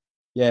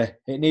yeah,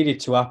 it needed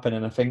to happen.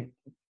 And I think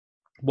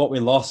what we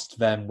lost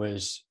then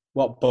was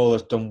what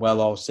Bowler's done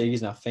well all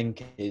season, I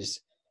think, is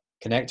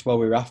connect well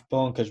with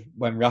Rathbone, because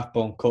when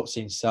Rathbone cuts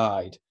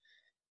inside,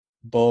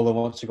 Bowler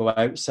wants to go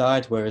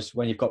outside, whereas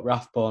when you've got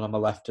Rathbone on the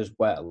left as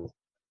well,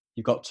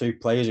 you've got two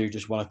players who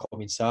just want to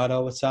come inside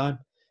all the time.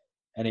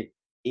 And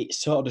it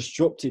sort of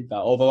disrupted that.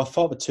 Although I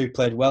thought the two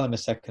played well in the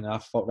second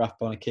half, I thought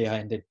Rathbone and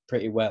Keohane did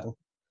pretty well.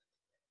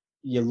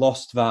 You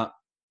lost that.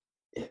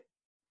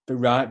 The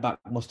right back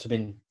must have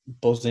been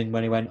buzzing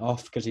when he went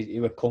off because he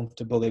was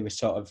comfortable. He was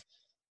sort of,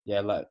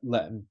 let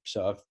him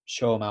sort of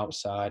show him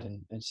outside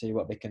and see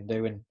what they can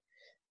do. And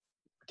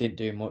didn't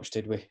do much,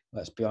 did we?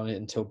 Let's be honest,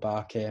 until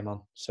Bar came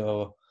on.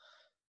 So,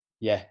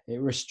 yeah,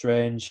 it was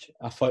strange.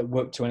 I thought it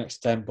worked to an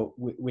extent, but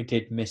we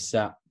did miss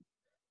that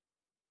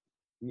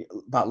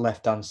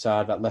left-hand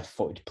side, that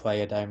left-footed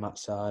player down that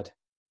side.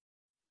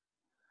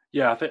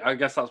 Yeah, I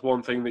guess that's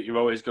one thing that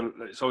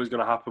it's always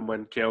gonna happen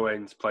when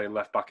Keohane's playing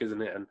left back,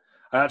 isn't it? And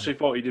I actually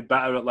thought he did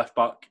better at left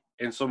back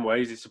in some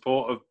ways. His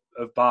support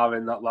of Bar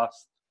in that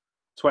last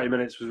 20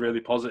 minutes was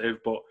really positive,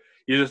 but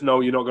you just know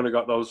you're not going to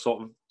get those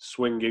sort of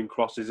swinging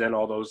crosses in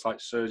or those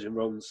like surging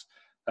runs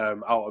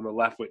out on the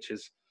left, which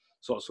is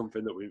sort of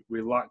something that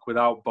we lack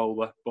without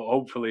Bowler. But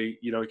hopefully,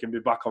 he can be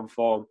back on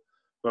form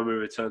when we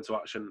return to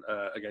action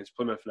against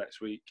Plymouth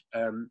next week.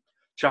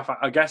 Chaff,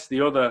 I guess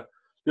the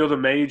other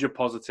major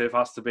positive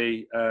has to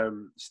be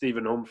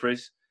Stephen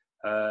Humphreys.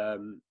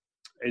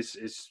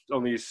 It's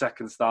only his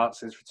second start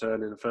since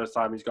returning. The first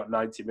time he's got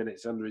 90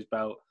 minutes under his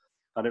belt,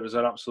 and it was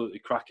an absolutely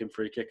cracking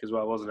free kick as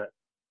well, wasn't it?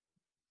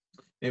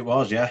 It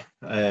was, yeah.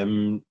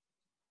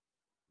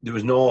 There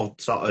was no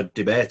sort of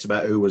debate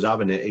about who was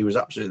having it. He was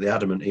absolutely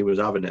adamant he was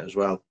having it as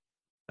well.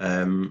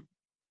 And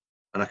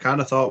I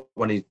kind of thought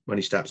when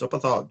he steps up, I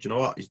thought, do you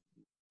know what,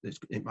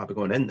 it might be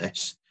going in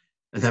this.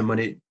 And then when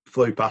it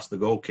flew past the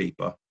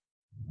goalkeeper,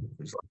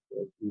 it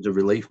was a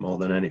relief more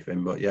than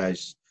anything. But yeah, I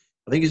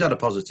think he's had a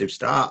positive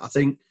start. I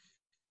think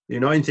the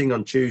annoying thing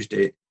on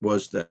Tuesday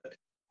was that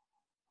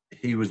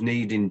he was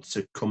needing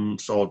to come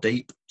so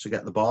deep to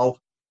get the ball,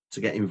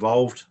 to get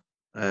involved.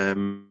 There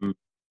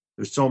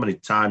was so many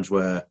times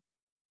where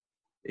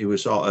he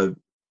was sort of,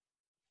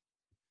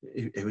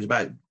 it was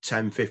about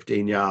 10,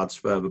 15 yards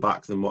further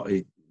back than what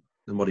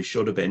he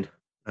should have been,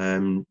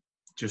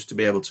 just to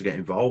be able to get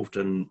involved.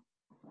 And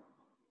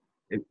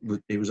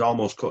he was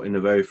almost cutting a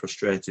very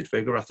frustrated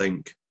figure, I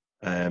think.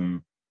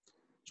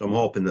 So I'm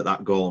hoping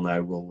that goal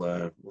now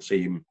we'll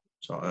see him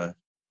sort of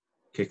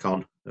kick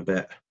on a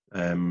bit,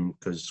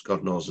 because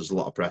God knows there's a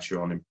lot of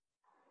pressure on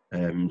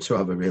him to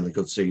have a really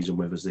good season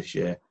with us this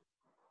year.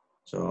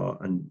 So,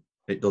 and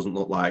it doesn't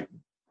look like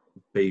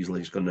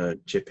Beasley's going to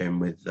chip in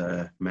with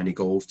many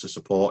goals to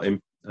support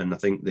him. And I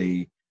think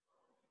the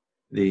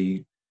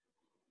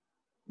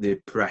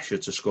pressure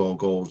to score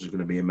goals is going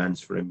to be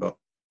immense for him, but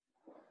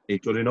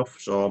he's good enough.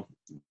 So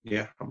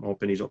yeah, I'm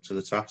hoping he's up to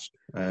the task,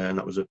 and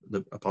that was a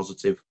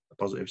positive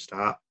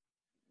start.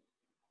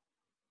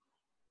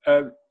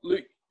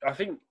 Luke, I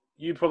think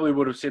you probably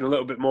would have seen a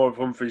little bit more of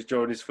Humphreys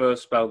during his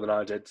first spell than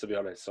I did, to be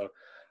honest. So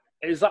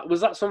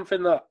was that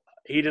something that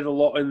he did a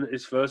lot in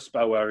his first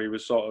spell, where he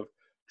was sort of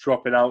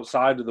dropping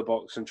outside of the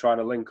box and trying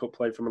to link up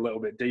play from a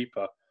little bit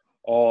deeper?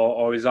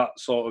 Or is that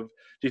sort of,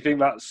 do you think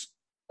that's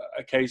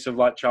a case of,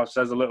 like Chav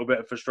says, a little bit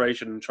of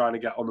frustration and trying to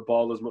get on the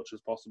ball as much as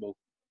possible?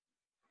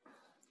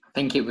 I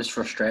think it was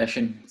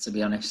frustration, to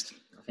be honest.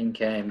 I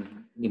think,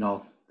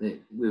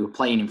 we were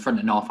playing in front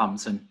of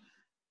Northampton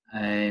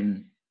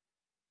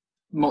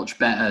much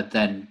better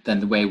than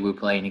the way we were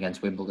playing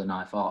against Wimbledon,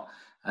 I thought.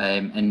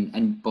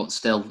 But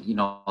still,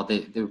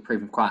 they were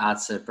proving quite hard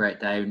to break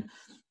down.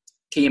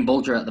 Kean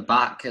Bulger at the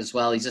back as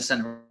well. He's a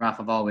centre half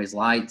I've always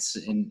liked.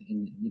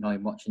 In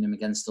watching him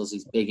against us,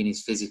 he's big and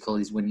he's physical.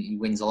 He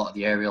wins a lot of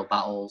the aerial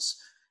battles.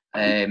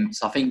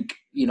 So I think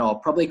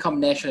probably a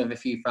combination of a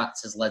few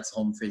factors led to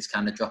Humphreys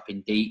kind of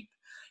dropping deep.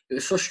 It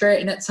was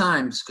frustrating at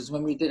times because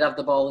when we did have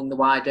the ball in the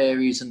wide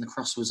areas and the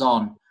cross was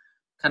on,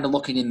 kind of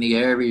looking in the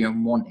area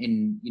and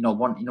wanting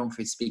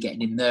Humphreys to be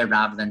getting in there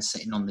rather than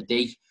sitting on the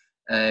D,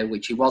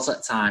 which he was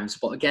at times.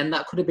 But again,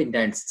 that could have been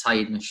down to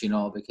tiredness,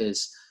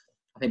 because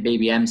I think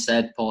BBM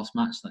said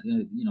post-match that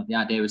the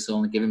idea was to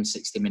only give him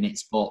 60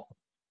 minutes, but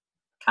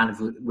kind of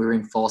we were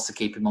enforced to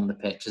keep him on the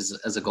pitch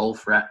as a goal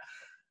threat.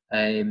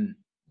 And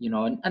you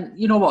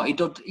know what, he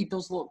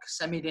does look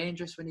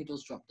semi-dangerous when he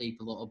does drop deep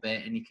a little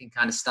bit, and he can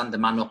kind of stand the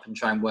man up and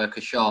try and work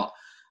a shot.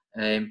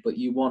 But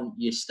you want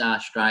your star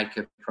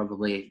striker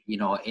probably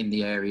in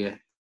the area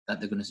that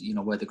they're going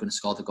to where they're going to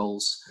score the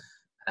goals,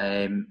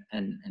 and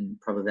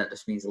probably that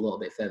just means a little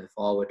bit further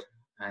forward.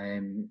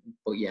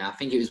 But yeah, I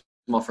think it was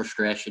more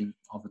frustration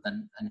other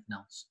than anything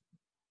else.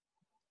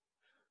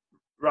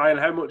 Ryan,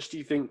 how much do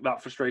you think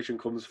that frustration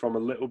comes from a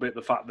little bit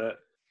the fact that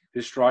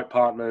his strike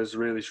partner has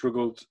really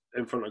struggled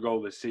in front of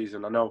goal this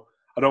season? I know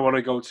I don't want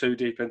to go too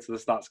deep into the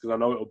stats because I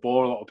know it'll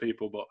bore a lot of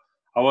people, but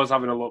I was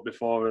having a look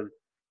before and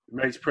it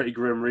makes pretty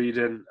grim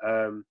reading.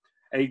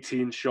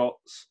 18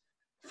 shots,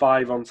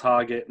 5 on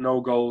target,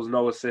 no goals,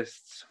 no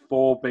assists,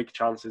 4 big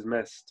chances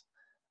missed.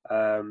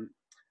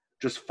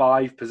 Just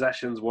 5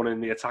 possessions won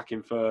in the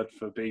attacking third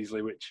for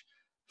Beasley, which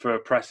for a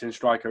pressing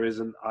striker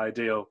isn't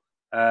ideal.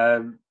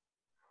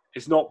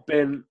 It's not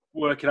been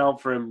working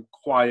out for him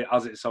quite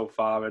as it so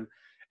far, and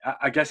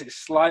I guess it's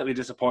slightly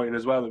disappointing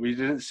as well that we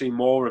didn't see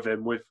more of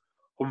him with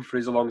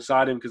Humphreys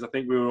alongside him, because I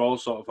think we were all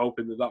sort of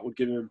hoping that would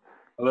give him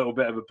a little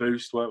bit of a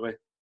boost, weren't we?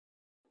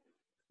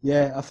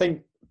 Yeah, I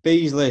think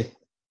Beasley,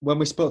 when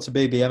we spoke to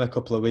BBM a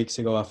couple of weeks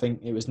ago, I think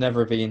it was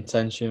never the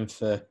intention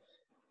for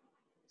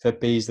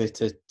Beasley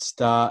to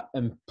start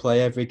and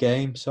play every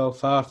game so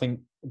far. I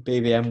think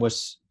BBM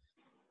was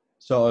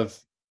sort of,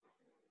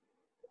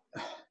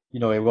 he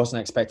wasn't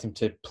expecting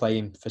to play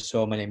him for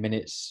so many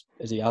minutes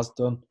as he has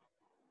done.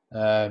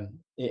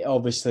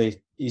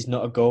 Obviously, he's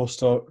not a goal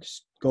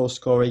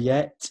scorer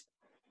yet,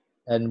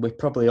 and we're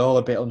probably all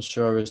a bit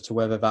unsure as to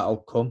whether that'll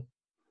come.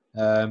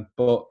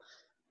 But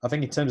I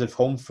think in terms of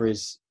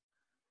Humphreys,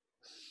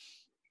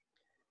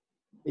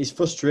 his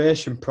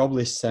frustration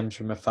probably stems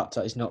from the fact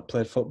that he's not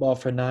played football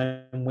for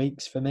 9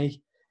 weeks for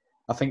me.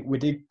 I think we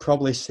did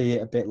probably see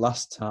it a bit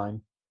last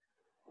time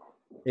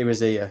he was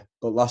here,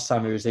 but last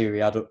time he was here,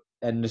 he had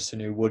Henderson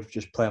who would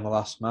just play on the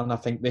last man. I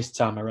think this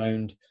time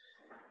around,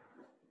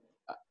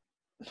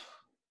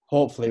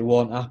 hopefully it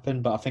won't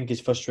happen, but I think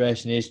his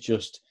frustration is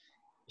just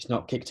he's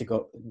not kicked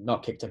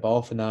a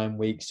ball for 9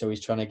 weeks, so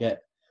he's trying to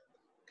get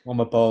on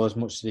the ball as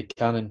much as he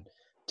can. And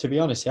to be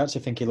honest, I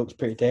actually think he looks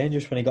pretty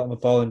dangerous when he got on the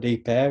ball in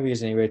deep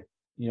areas and he would,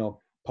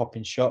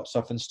 popping shots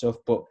off and stuff.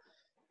 But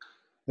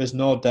there's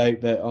no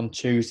doubt that on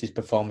Tuesday's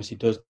performance, he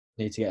does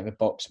need to get in the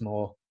box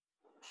more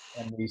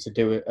and needs to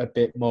do a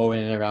bit more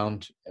in and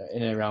around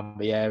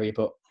the area.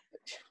 But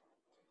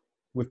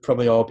we've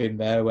probably all been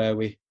there where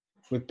we've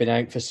been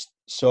out for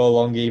so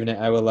long, even at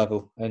our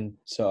level, and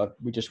sort of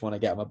we just want to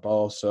get him a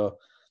ball. So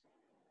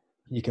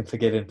you can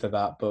forgive him for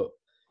that, but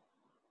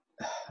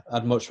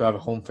I'd much rather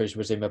Humphries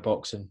was in the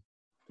box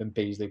than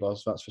Beasley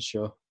was, that's for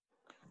sure.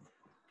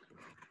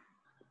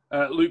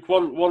 Luke,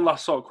 one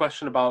last sort of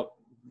question about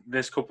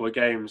this couple of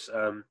games.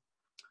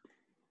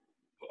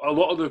 A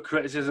lot of the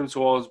criticism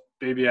towards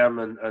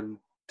BBM and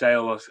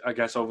Dale, I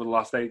guess, over the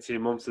last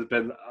 18 months has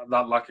been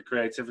that lack of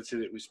creativity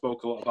that we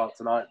spoke a lot about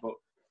tonight. But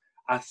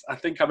I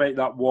think I made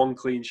that one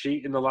clean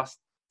sheet in the last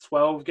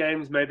 12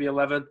 games, maybe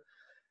 11.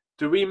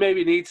 Do we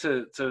maybe need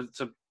to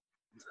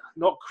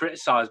not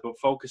criticise, but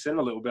focus in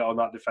a little bit on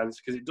that defence?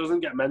 Because it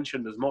doesn't get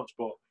mentioned as much,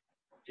 but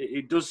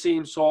it does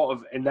seem sort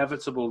of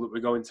inevitable that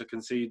we're going to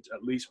concede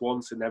at least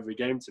once in every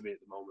game to me at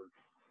the moment.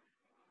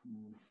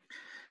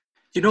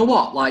 You know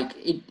what? Like,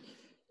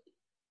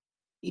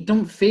 it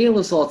don't feel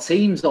as though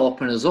teams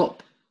open us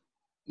up.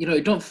 You know,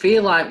 it don't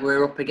feel like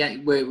we're up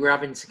against, we're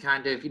having to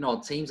kind of, you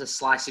know, teams are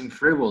slicing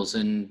through us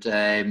and,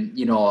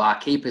 you know, our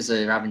keepers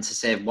are having to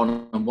save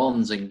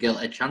one-on-ones and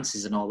guilty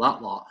chances and all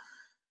that lot.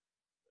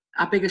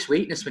 Our biggest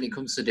weakness when it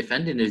comes to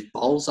defending is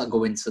balls that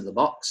go into the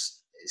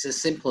box. It's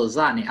as simple as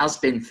that. And it has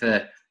been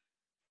for,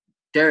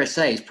 dare I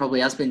say, it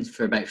probably has been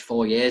for about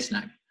 4 years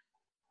now.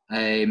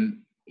 It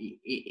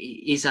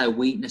is a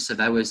weakness of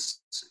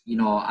ours. You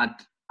know, I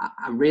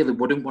really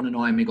wouldn't want to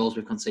know how many goals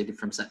we've conceded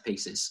from set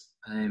pieces,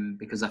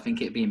 because I think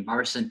it'd be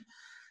embarrassing.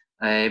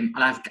 And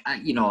I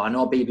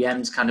know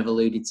BBM's kind of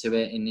alluded to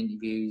it in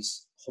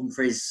interviews.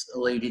 Humphries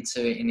alluded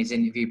to it in his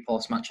interview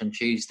post-match on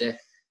Tuesday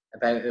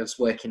about us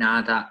working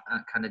hard at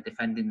kind of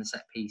defending the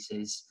set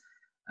pieces.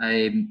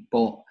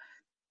 But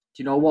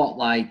do you know what?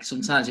 Like,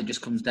 sometimes it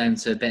just comes down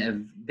to a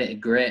bit of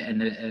grit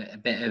and a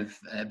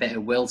bit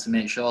of will to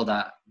make sure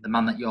that the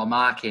man that you're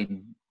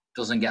marking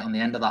doesn't get on the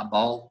end of that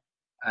ball.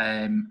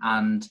 And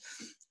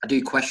I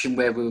do question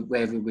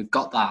whether we've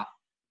got that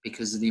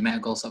because of the amount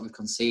of goals that we've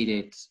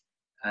conceded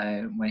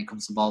when it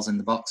comes to balls in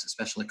the box,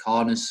 especially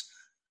corners.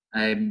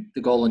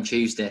 The goal on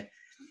Tuesday,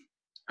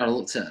 I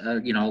looked at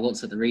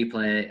the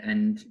replay,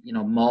 and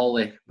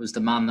Morley was the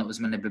man that was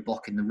meant to be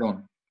blocking the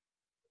run.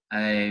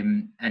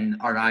 And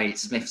all right,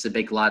 Smith's a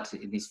big lad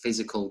and he's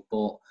physical,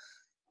 but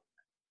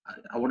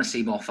I want to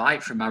see more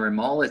fight from Aaron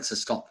Morley to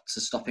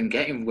stop him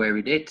getting where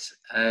he did.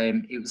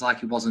 It was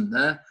like he wasn't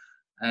there.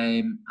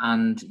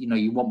 And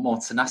you want more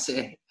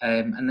tenacity,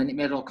 and then it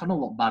made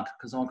O'Connell look bad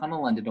because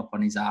O'Connell ended up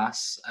on his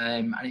ass,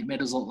 and it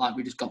made us look like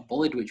we just got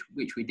bullied,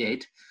 which we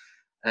did.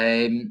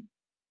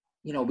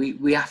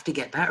 We have to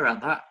get better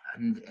at that,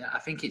 and I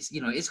think it's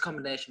a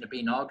combination of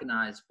being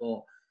organised,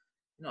 but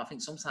I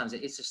think sometimes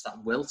it is just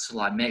that will to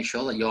like make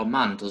sure that your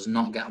man does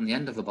not get on the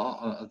end of the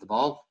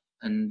ball,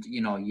 and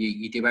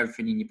you do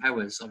everything in your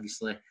powers,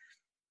 obviously,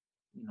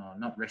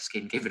 not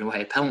risking giving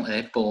away a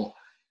penalty, but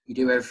you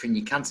do everything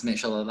you can to make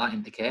sure that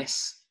isn't the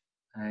case.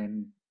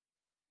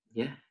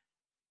 Yeah.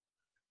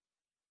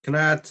 Can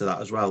I add to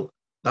that as well?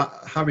 That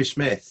Harry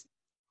Smith,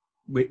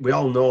 we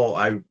all know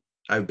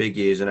how big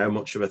he is and how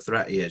much of a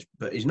threat he is,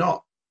 but he's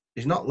not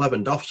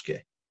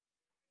Lewandowski.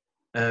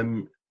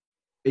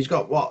 He's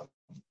got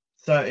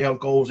 30 odd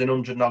goals in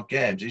 100 odd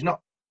games. He's not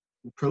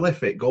a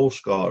prolific goal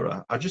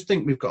scorer. I just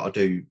think we've got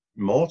to do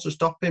more to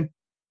stop him.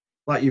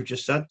 Like you've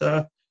just said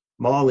there,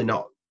 Morley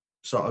not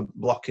sort of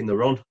blocking the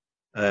run.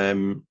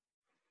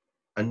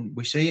 And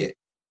we see it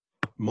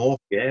more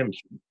games.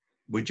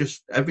 We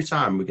just, every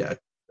time we get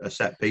a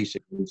set piece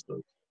against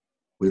us,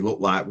 we look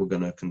like we're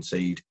going to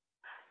concede.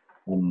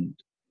 And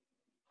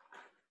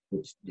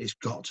it's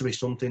got to be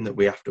something that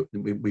we have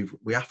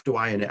to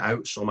iron it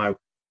out somehow.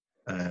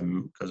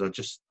 Because I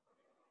just,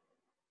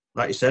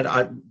 like you said,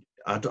 I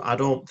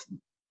don't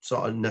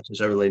sort of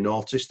necessarily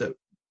notice that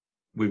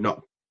we've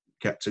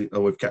kept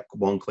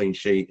one clean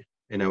sheet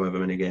in however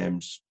many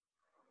games.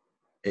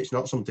 It's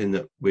not something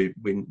that we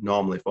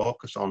normally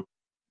focus on,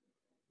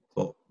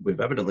 but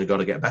we've evidently got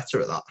to get better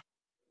at that.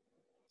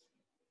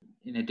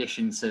 In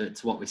addition to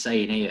what we're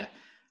saying here,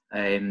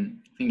 I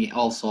think it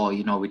also,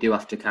 we do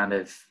have to kind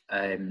of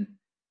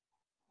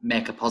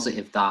make a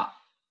positive that,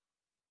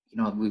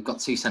 we've got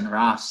two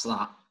centre-halves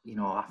that,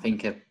 I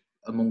think are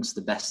amongst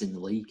the best in the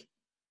league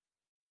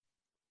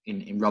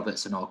in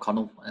Roberts and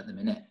O'Connell at the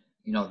minute.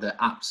 They're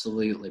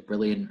absolutely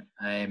brilliant.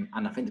 And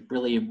I think they're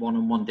brilliant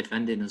one-on-one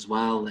defending as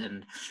well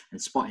and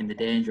spotting the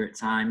danger at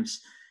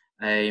times.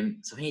 So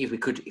I think if we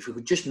could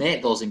just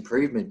make those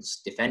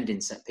improvements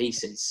defending set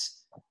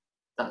pieces,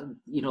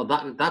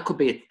 that could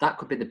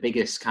be the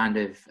biggest kind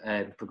of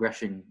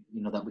progression,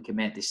 that we can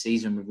make this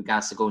season with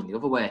regards to going the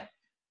other way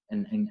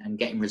and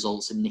getting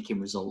results and nicking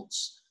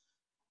results.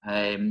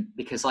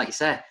 Because like you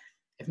said,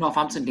 if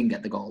Northampton didn't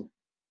get the goal,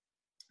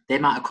 they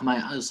might have come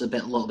out at us a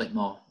little bit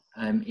more.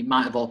 It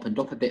might have opened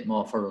up a bit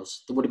more for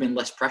us. There would have been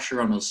less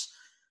pressure on us.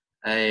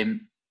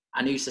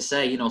 And I used to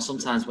say,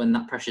 sometimes when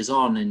that pressure's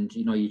on and,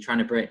 you're trying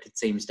to break the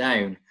teams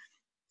down,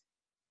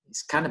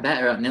 it's kind of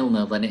better at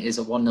 0-0 than it is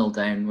at 1-0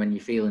 down when you're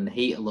feeling the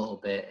heat a little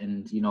bit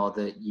and,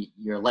 that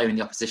you're allowing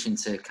the opposition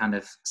to kind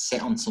of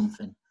sit on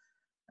something.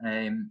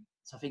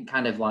 So I think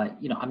kind of like,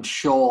 I'm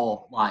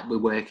sure like we're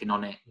working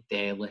on it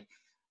daily,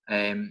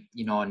 and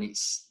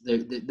it's,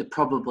 there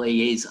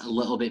probably is a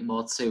little bit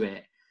more to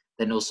it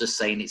than us just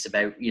saying it's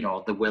about,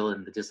 the will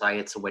and the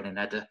desire to win an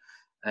header.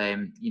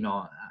 I'm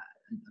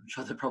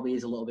sure there probably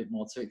is a little bit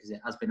more to it because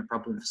it has been a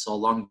problem for so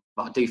long.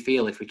 But I do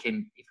feel if we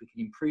can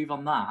improve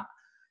on that,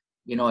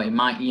 it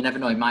might, you never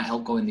know, it might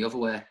help going the other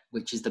way,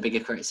 which is the bigger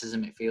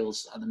criticism it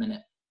feels at the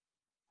minute.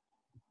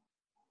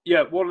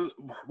 Yeah, one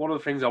of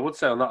the things I would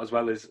say on that as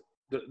well is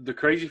the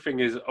crazy thing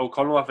is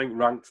O'Connell, I think,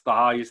 ranked the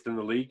highest in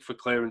the league for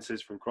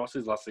clearances from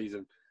crosses last season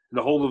in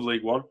the whole of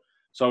League One.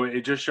 So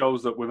it just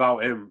shows that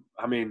without him,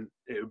 I mean,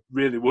 it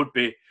really would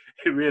be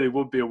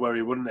a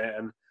worry, wouldn't it?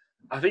 And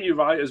I think you're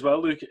right as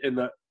well, Luke, in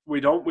that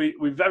we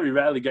very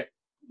rarely get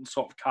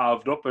sort of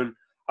carved up and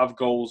have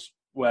goals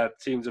where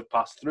teams have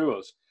passed through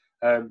us.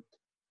 And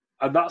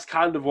that's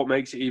kind of what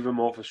makes it even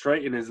more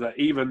frustrating is that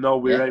even though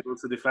we're able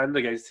to defend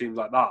against teams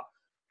like that,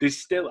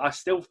 I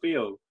still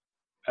feel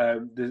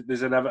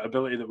there's an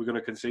inevitability that we're going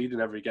to concede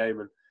in every game.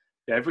 And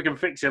yeah, if we can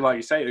fix it, like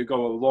you say, it'll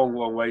go a long,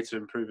 long way to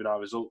improving our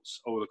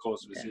results over the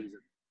course of the season.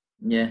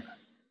 Yeah.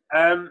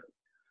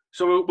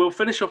 So we'll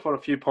finish up on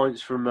a few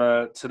points from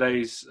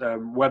today's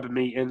Weber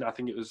meeting. I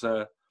think it was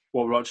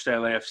what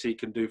Rochdale AFC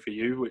can do for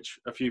you, which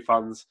a few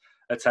fans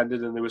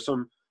attended, and there were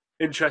some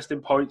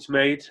interesting points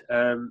made.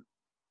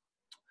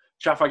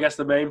 Chaff, I guess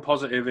the main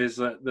positive is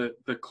that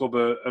the club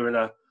are in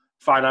a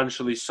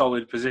financially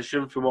solid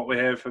position from what we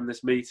hear from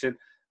this meeting.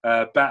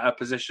 Better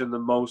position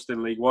than most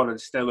in League One and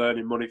still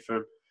earning money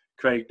from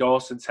Craig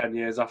Dawson 10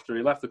 years after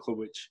he left the club,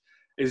 which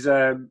is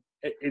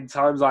in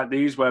times like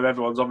these where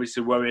everyone's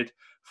obviously worried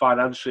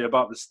financially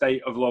about the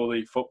state of lower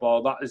league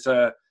football. That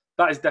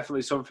is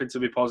definitely something to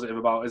be positive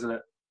about, isn't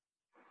it?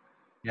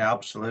 Yeah,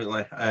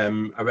 absolutely.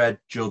 I read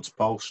Judd's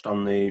post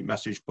on the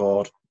message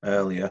board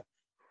earlier,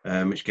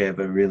 which gave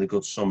a really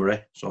good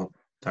summary. So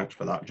thanks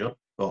for that, Judd.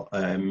 But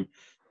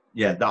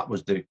yeah, that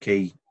was the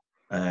key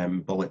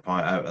bullet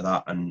point out of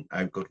that, and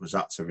how good was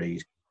that to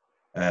read?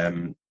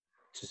 For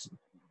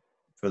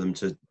them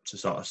to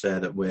sort of say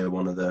that we're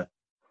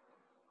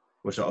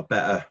sort of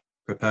better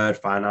prepared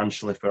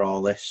financially for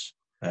all this.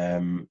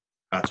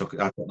 I took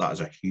that as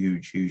a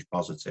huge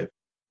positive,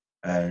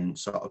 and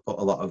sort of put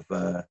a lot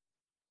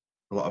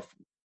of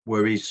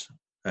worries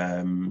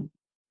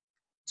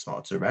sort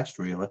of to rest,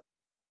 really.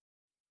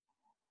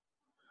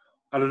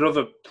 And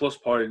another plus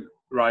point,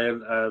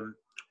 Ryan,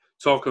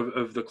 talk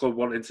of the club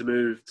wanting to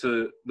move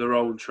to their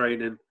own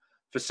training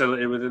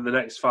facility within the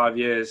next 5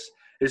 years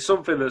is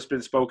something that's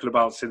been spoken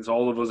about since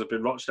all of us have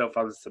been Rochdale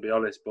fans, to be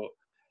honest. But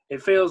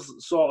it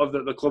feels sort of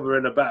that the club are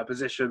in a better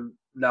position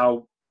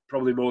now,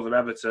 probably more than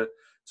ever, to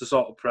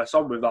sort of press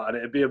on with that. And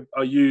it'd be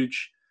a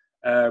huge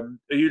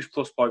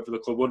plus point for the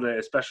club, wouldn't it?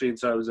 Especially in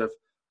terms of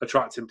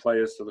attracting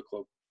players to the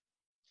club.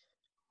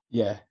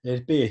 Yeah,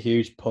 it'd be a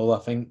huge pull. I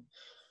think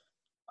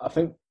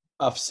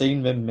I've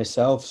seen them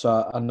myself,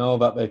 so I know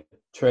about the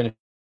training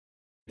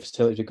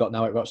facilities we've got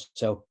now at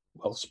Rochdale.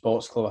 Well,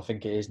 sports club, I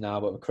think it is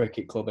now, but the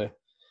cricket club are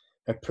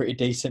pretty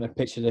decent. A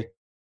picture they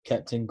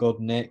kept in good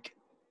nick.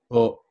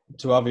 But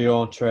to have your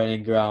own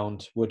training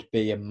ground would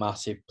be a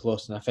massive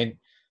plus. And I think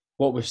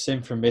what we've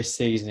seen from this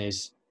season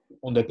is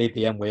under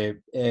BBM,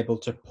 we're able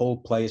to pull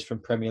players from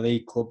Premier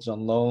League clubs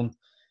on loan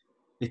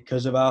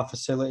because of our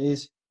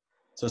facilities.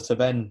 So to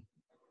then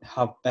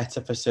have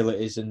better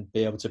facilities and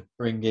be able to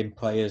bring in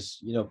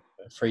players,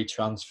 free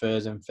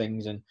transfers and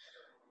things, and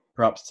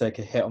perhaps take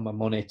a hit on my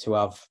money to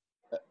have,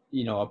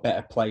 a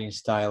better playing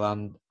style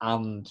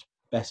and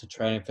better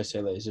training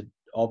facilities would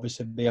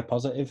obviously be a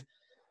positive.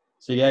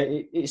 So yeah,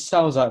 it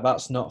sounds like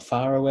that's not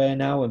far away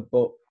now,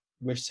 but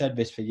we've said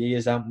this for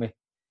years, haven't we?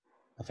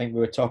 I think we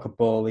were talking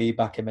Bowley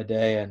back in the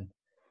day, and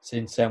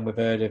since then we've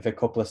heard of a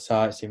couple of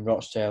sites in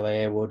Rochdale,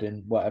 Heywood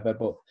and whatever,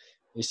 but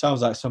it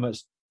sounds like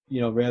something's,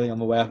 really on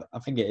the way. I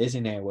think it is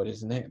in Heywood,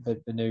 isn't it?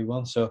 The new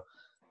one. So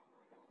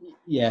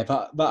yeah,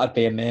 that'd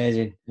be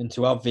amazing. And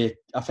to have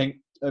I think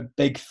a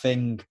big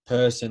thing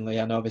personally,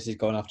 I know this is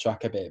going off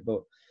track a bit,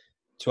 but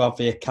to have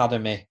the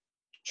academy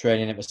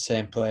training at the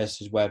same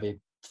place as where the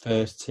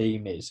first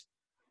team is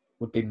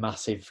would be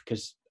massive,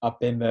 because I've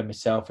been there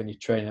myself, and you're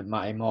training at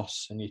Matty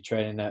Moss and you're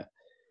training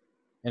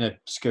in a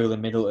school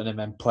in Middleton and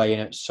then playing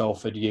at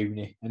Salford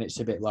Uni, and it's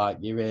a bit like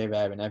you're here,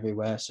 there and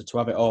everywhere. So to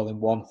have it all in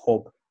one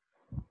hub,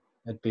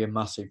 it'd be a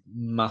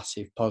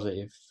massive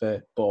positive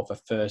for both the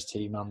first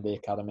team and the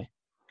academy.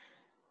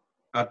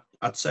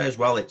 I'd say as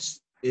well,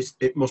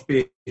 it must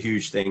be a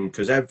huge thing,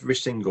 because every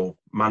single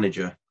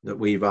manager that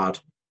we've had,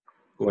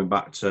 going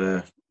back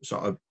to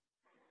sort of,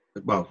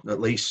 well, at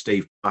least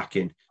Steve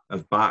Backing,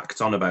 have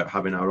backed on about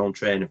having our own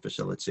training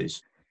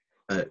facilities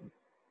a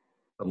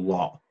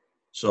lot.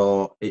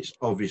 So it's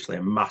obviously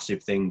a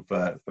massive thing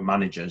for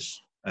managers,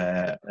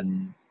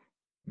 and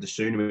the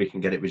sooner we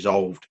can get it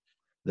resolved,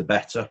 the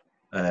better.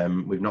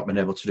 We've not been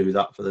able to do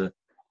that for the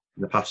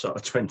past sort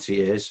of 20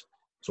 years.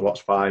 So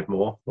what's 5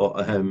 more?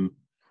 But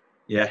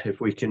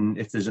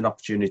if there's an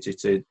opportunity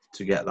to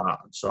get that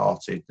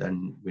sorted,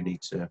 then we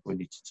need to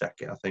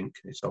take it. I think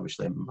it's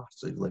obviously a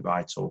massively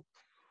vital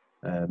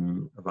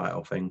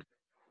thing.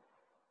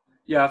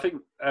 Yeah, I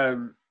think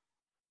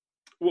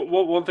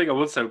one thing I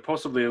would say,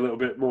 possibly a little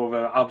bit more of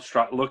an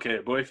abstract look at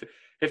it, but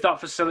if that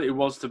facility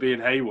was to be in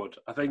Haywood,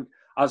 I think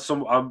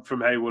I'm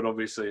from Haywood,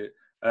 obviously.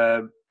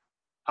 Our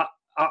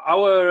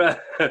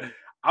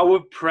our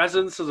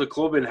presence as a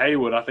club in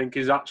Haywood, I think,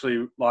 is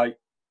actually like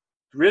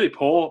really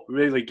poor,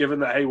 really, given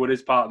that Haywood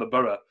is part of the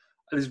borough.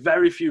 There's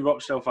very few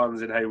Rochdale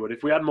fans in Haywood.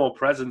 If we had more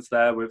presence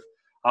there with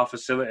our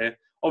facility,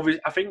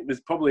 obviously, I think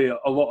there's probably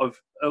a lot of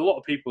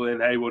people in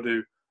Haywood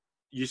who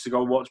used to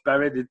go and watch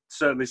Bury. There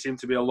certainly seem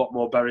to be a lot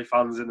more Bury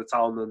fans in the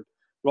town than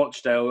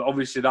Rochdale.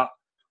 Obviously, that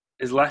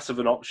is less of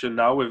an option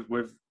now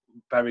with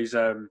Bury's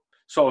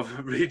sort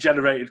of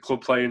regenerated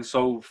club playing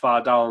so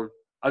far down.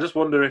 I just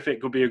wonder if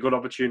it could be a good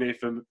opportunity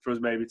for us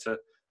maybe to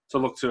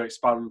look to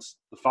expand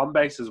the fan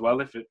base as well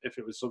if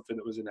it was something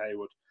that was in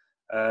Haywood.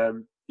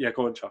 Go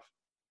on, Chaff.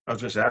 I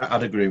was going to say,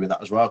 I'd agree with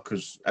that as well,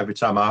 because every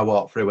time I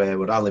walk through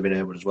Haywood, I live in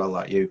Haywood as well,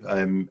 like you.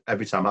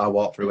 Every time I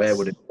walk through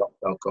Haywood in the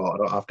Rochdale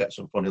Court, I get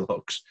some funny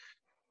looks.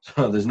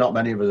 So there's not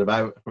many of us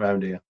about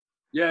around here.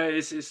 Yeah,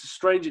 it's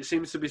strange. It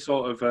seems to be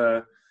sort of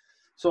a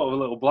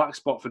little black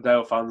spot for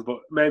Dale fans, but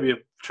maybe a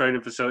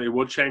training facility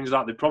would change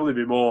that. There'd probably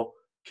be more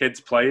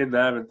kids playing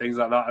there and things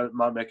like that. It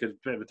might make a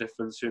bit of a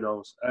difference. Who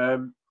knows?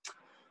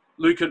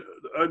 Luke,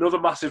 another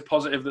massive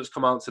positive that's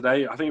come out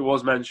today, I think it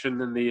was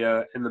mentioned in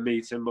the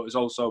meeting, but it's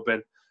also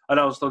been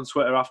announced on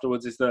Twitter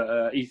afterwards, is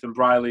that Ethan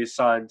Brierley has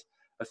signed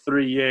a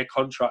 3-year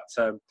contract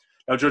term.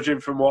 Now,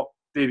 judging from what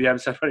BBM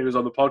said when he was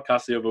on the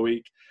podcast the other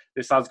week,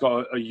 this lad's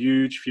got a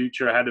huge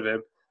future ahead of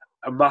him.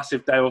 A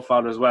massive Dale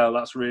fan as well.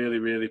 That's really,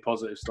 really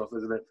positive stuff,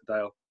 isn't it, for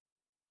Dale?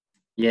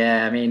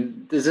 Yeah, I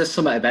mean, there's just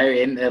something about it,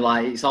 isn't there?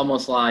 Like, it's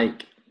almost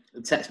like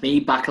it takes me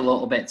back a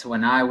little bit to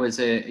when I was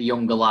a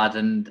younger lad,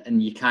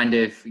 and you kind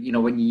of,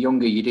 when you're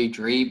younger, you do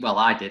dream. Well,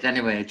 I did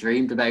anyway. I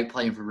dreamed about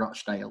playing for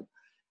Rochdale,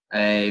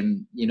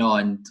 and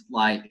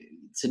like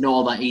to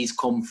know that he's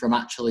come from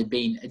actually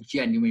being a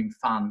genuine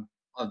fan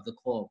of the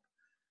club.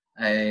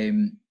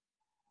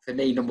 For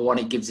me, number one,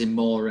 it gives him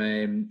more.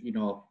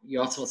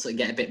 You also sort of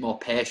get a bit more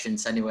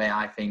patience anyway.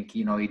 I think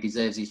he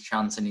deserves his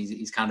chance, and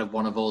he's kind of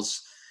one of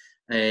us.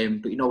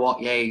 But you know what?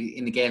 Yeah,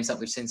 in the games that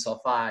we've seen so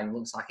far, he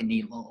looks like a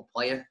neat little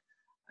player.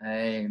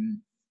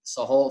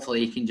 So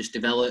hopefully he can just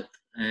develop.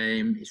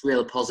 It's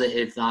really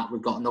positive that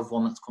we've got another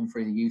one that's come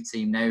through the U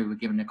team now. We're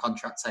giving a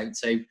contract out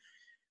to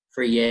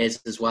 3 years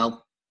as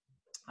well.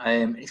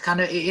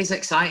 It is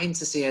exciting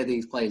to see how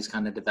these players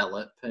kind of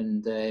develop,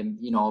 and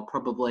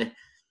probably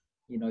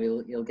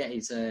he'll get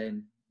his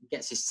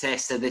gets his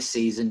taste of this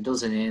season,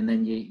 doesn't he? And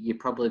then you're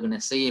probably going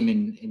to see him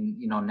in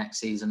next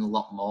season a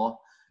lot more.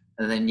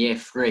 And then year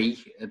 3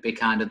 it'd be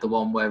kind of the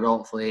one where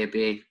hopefully it'd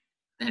be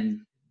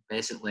then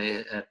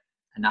basically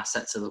an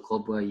asset to the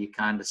club where you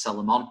kind of sell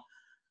them on,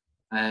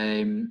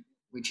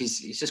 which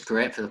is it's just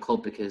great for the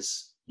club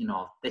because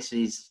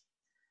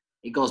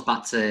it goes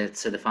back to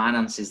the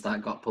finances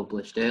that got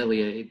published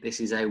earlier. This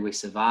is how we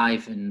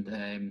survive,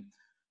 and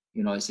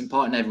it's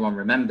important everyone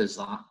remembers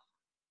that.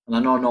 And I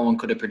know no one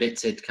could have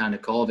predicted kind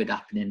of COVID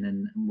happening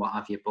and what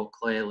have you, but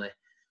clearly,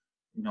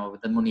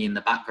 with the money in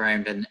the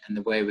background and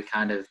the way we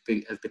kind of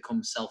have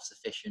become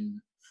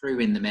self-sufficient through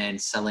in the main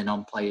selling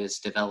on players,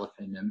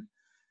 developing them,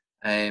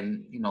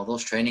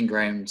 those training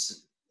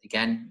grounds,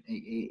 again,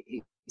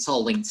 it's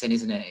all linked in,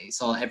 isn't it?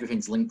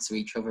 Everything's linked to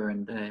each other,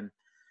 and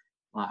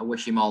I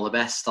wish him all the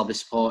best. I'll be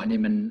supporting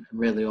him and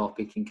really hope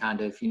he can kind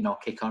of,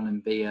 kick on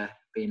and be an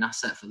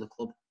asset for the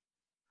club.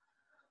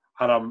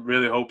 And I'm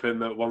really hoping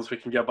that once we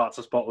can get back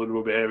to Scotland,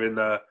 we'll be hearing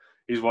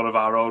he's one of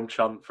our own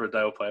chant for a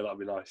Dale player. That'd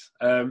be nice.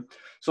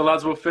 So,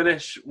 lads, we'll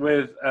finish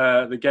with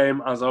the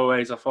game. As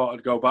always, I thought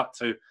I'd go back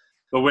to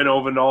the win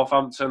over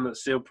Northampton that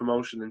sealed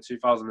promotion in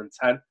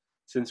 2010,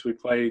 since we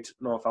played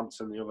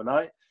Northampton the other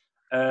night.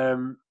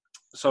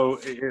 So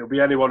it'll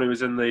be anyone who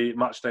was in the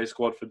matchday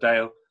squad for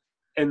Dale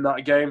in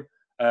that game.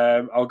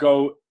 I'll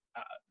go.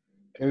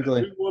 Who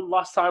won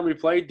last time we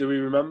played? Do we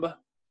remember?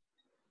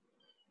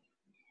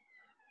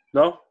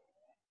 No?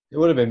 It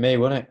would have been me,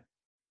 wouldn't it?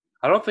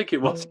 I don't think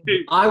it was.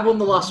 I won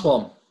the last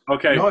one.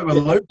 Okay. No, it was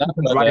Luke.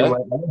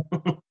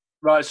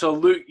 Right, so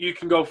Luke, you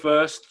can go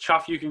first.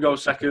 Chaff, you can go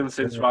second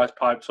since Rice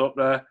piped up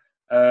there.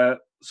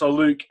 So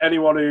Luke,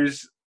 anyone who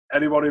was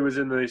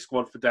in the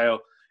squad for Dale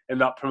in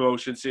that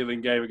promotion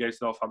sealing game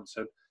against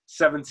Northampton,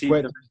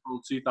 17th of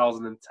April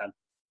 2010.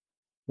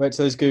 Wait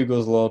till his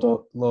Google's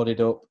loaded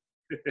up.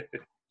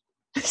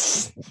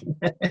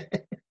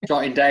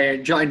 Jotting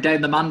down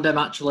the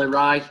Mandem, actually,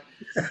 Rye.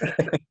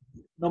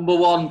 Number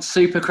 1,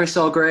 Super Chris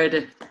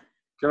O'Grady.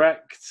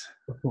 Correct.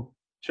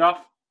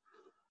 Chaff?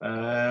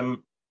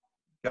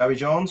 Gary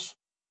Jones.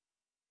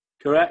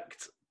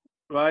 Correct.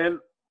 Ryan?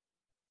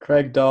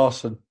 Craig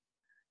Dawson.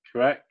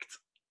 Correct.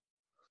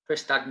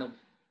 Chris Dagnall.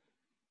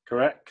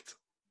 Correct.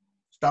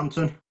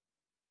 Stanton.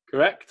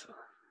 Correct.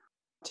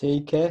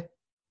 TK.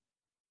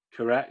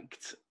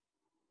 Correct.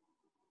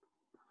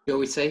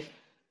 Joey T.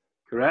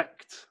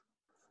 Correct.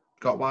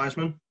 Scott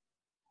Wiseman.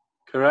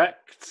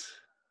 Correct.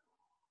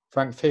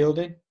 Frank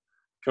Fielding.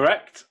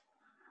 Correct.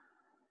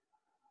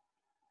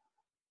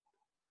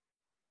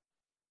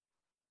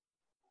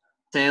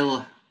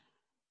 Taylor.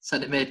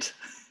 Centre mid.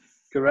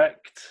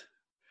 Correct.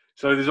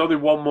 So there's only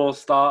one more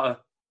starter.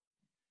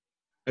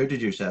 Who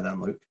did you say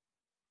then, Luke?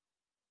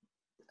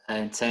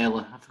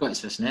 Taylor. I forgot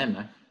his first name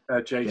now.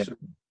 Jason.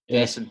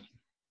 Jason.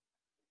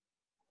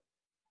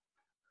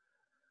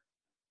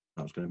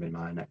 That was going to be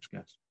my next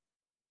guess.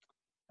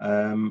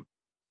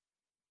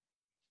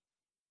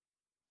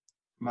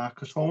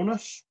 Marcus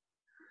Honus.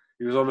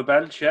 He was on the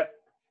bench, yeah.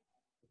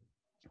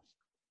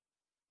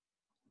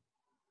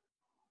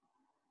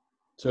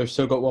 So we've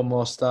still got one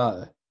more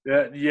starter.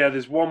 Yeah,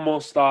 there's one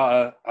more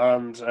starter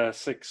and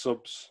 6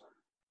 subs.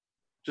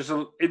 Just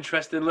an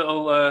interesting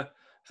little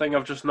thing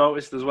I've just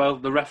noticed as well.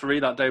 The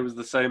referee that day was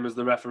the same as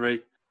the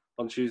referee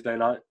on Tuesday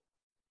night.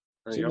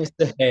 There Is you it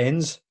go. Mr.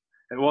 Haynes?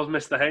 It was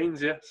Mr. Haynes,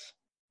 yes.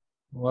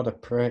 What a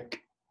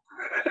prick.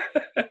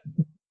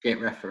 Great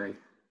referee.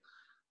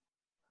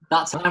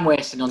 That time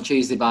wasting on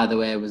Tuesday, by the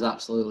way, was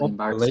absolutely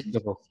embarrassing.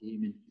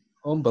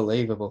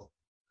 Unbelievable.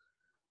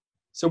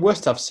 It's the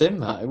worst I've seen,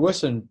 Matt.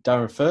 Worse than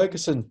Darren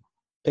Ferguson,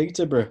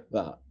 Peterborough,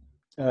 that.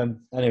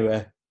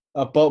 Anyway,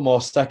 I bought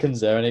more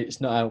seconds there and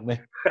it's not helped me.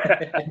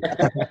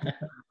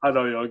 I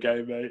know your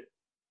game, mate.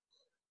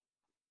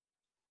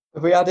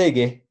 Have we had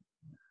Iggy?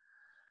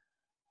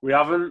 We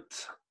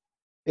haven't.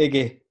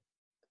 Iggy.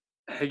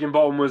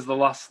 Higginbottom was the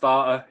last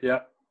starter,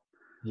 yeah.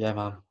 Yeah,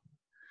 man.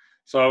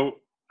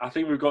 So I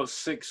think we've got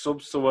 6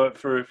 subs to work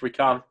through if we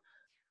can.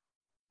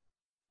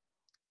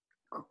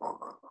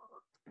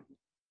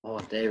 Oh,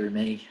 dearie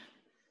me.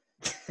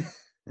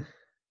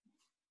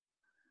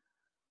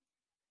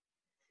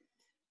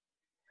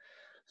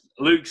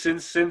 Luke,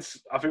 since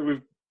I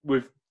think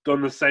we've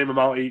done the same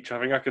amount each, I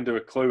think I can do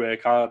a clue here.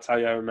 Can't I tell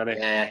you how many?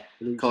 Yeah,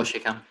 of course you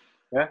can.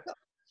 Yeah.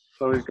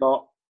 So we've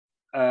got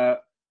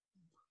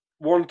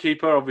one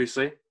keeper,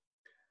 obviously.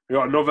 We've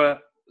got another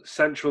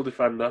central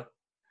defender,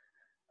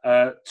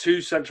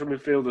 2 central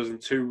midfielders and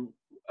 2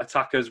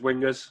 attackers,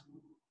 wingers.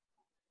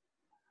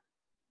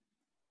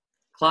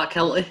 Clark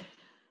Kelty.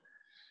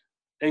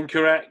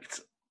 Incorrect.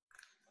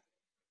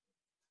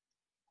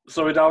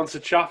 So we're down to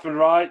Chaff and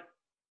Wright.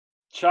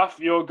 Chaff,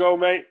 your go,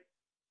 mate.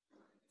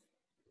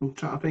 I'm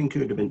trying to think who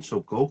would have been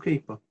sub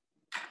goalkeeper.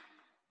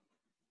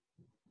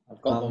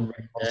 I've got one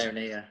right down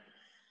here.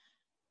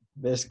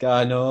 This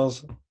guy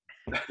knows.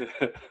 I'm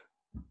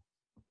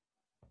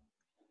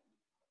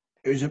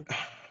going to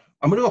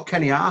go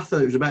Kenny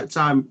Arthur. It was about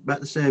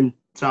the same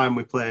time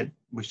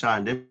we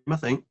signed him, I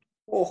think.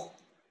 Oh.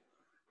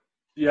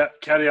 Yeah,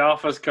 Kenny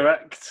Arthur's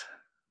correct.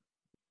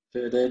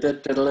 Out of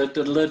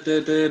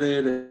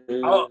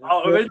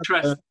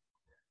interest,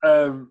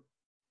 Ryan,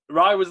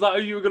 was that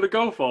who you were going to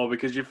go for?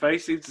 Because your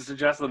face seems to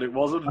suggest that it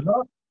wasn't.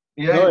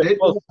 Yeah, No, it did.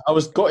 I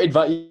was gutted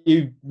that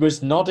you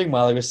was nodding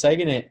while he was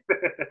saying it.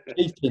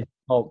 Cheating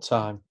all the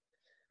time.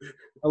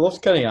 I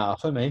loved Kenny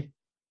Arthur, me.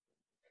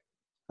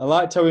 I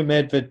liked how he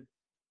made the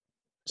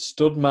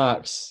stud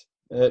marks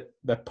at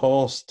the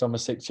post on the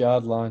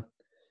 6-yard line.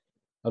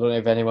 I don't know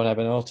if anyone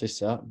ever noticed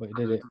that, but he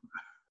did it.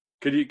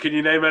 Can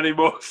you name any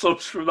more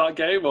subs from that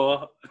game,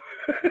 or?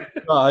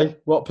 Right,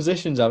 what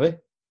positions have he?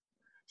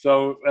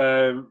 So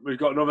we've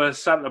got another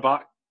centre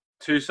back,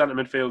 2 centre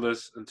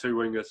midfielders, and 2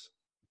 wingers.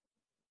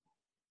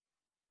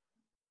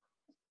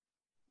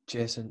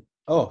 Jason.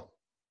 Oh,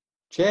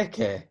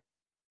 JK.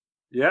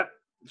 Yeah,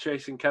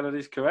 Jason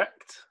Kennedy's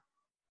correct.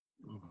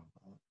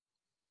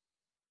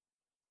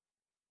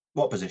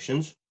 What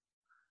positions?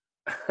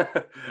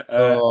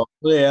 Oh,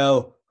 bloody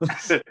hell.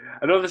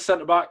 Another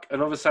centre back,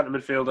 another centre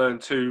midfielder,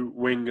 and 2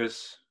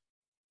 wingers.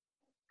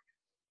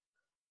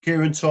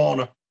 Kieran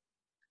Torner.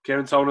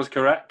 Kieran Toner's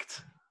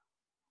correct.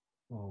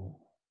 Oh.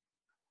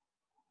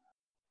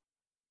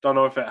 Don't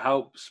know if it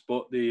helps,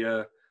 but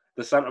the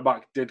centre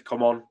back did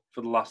come on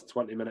for the last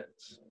 20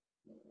 minutes.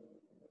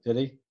 Did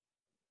he?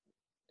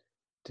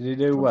 Did he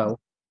do well?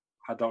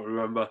 I don't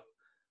remember.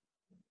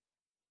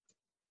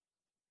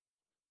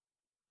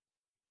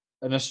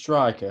 And a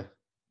striker?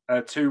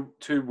 2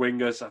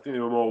 wingers. I think they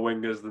were more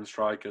wingers than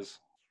strikers.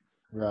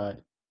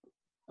 Right.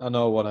 I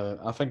know one of them.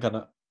 I think I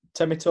know.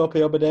 Temitope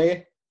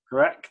Obadeye?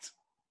 Correct.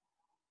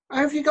 How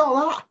have you got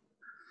that?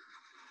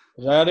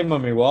 'Cause I had him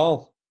on my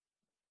wall.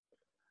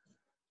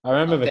 I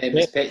remember the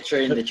famous kit,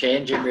 picture in the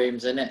changing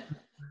rooms, isn't it?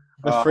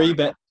 the free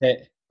bet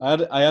kit.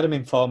 I had him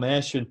in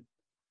formation.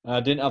 I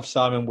didn't have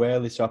Simon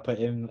Whaley, so I put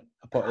him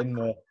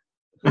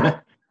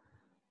there.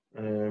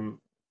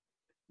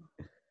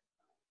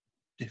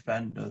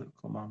 Defender,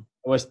 come on.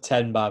 I was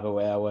 10, by the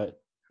way. I went.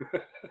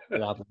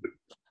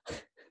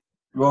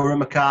 Rory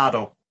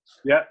Mercado.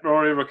 Yeah,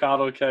 Rory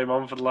Ricardo came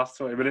on for the last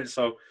 20 minutes,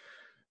 so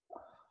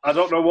I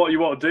don't know what you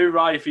want to do,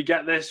 right? If you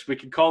get this, we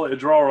can call it a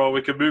draw or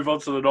we can move on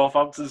to the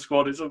Northampton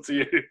squad. It's up to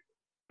you.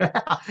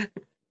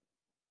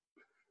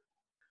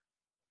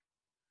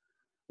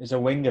 He's a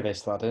winger,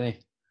 this lad, isn't he?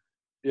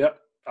 Yep.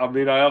 I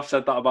mean, I have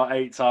said that about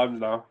 8 times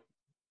now.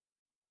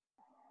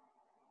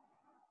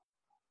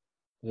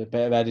 There's a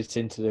bit of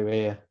editing to do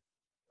here.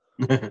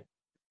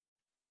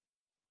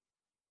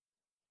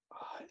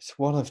 It's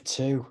one of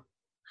two.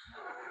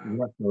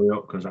 Let's hurry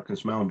up because I can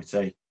smell my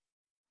tea.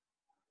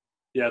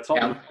 Yeah,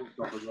 Tottenham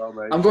as well,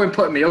 mate. I'm going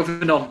putting my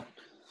oven on.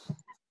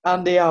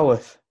 Andy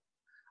Howarth.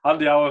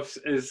 Andy Howarth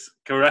is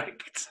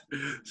correct.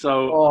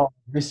 So, Oh,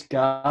 this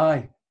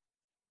guy.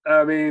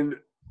 I mean,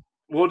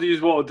 what do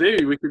you want to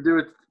do? We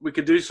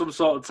could do some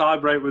sort of tie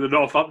break with the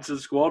Northampton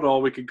squad,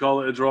 or we could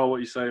call it a draw. What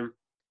are you saying?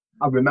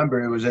 I remember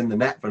it was in the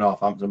net for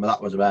Northampton, but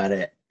that was about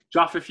it.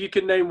 Jaff, if you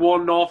can name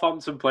one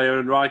Northampton player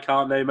and I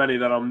can't name any,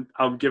 then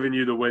I'm giving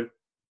you the win.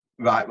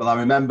 Right. Well, I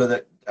remember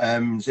that.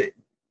 Was it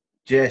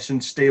Jason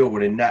Steele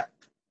were in net?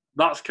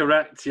 That's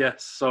correct.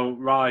 Yes. So,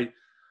 right,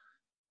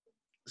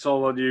 it's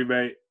all on you,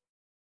 mate.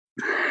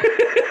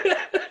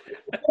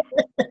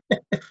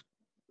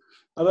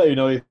 I don't even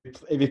know if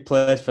he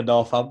played for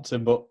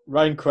Northampton, but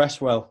Ryan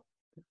Cresswell.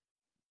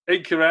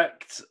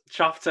 Incorrect.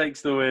 Chaff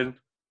takes the win.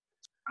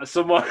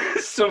 Someone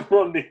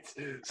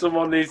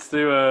needs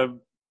to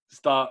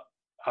start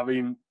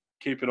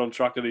keeping on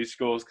track of these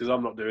scores because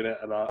I'm not doing it,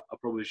 and I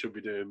probably should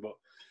be doing. But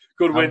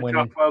good win,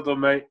 Chaff. Well done,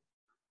 mate.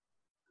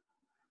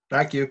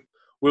 Thank you.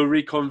 We'll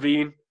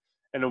reconvene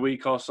in a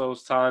week or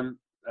so's time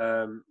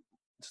to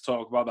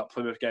talk about that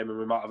Plymouth game, and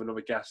we might have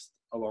another guest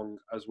along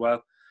as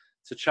well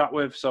to chat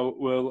with. So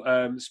we'll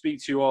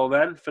speak to you all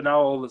then. For now,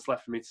 all that's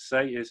left for me to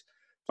say is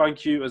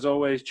thank you, as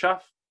always,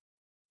 Chaff.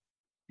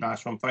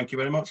 Nice one. Thank you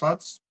very much,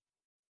 lads.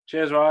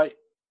 Cheers, right?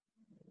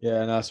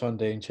 Yeah, nice one,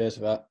 Dean. Cheers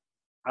for that.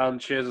 And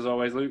cheers, as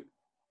always, Luke.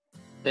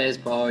 Cheers,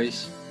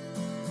 boys.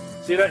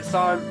 See you next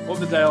time. Up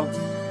the Dale.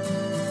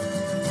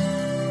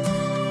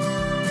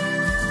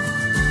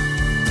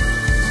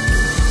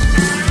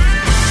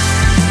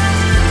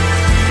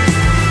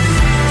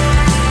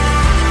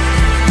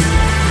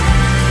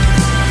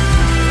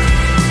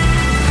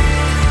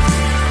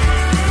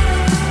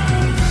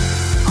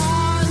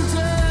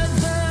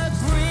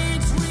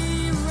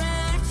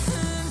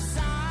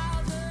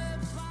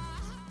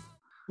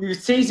 You were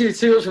teasing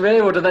too much from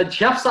Haywood, and then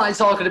Jeff started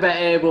talking about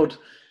Haywood.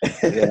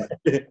 Yeah.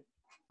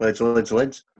 Lids.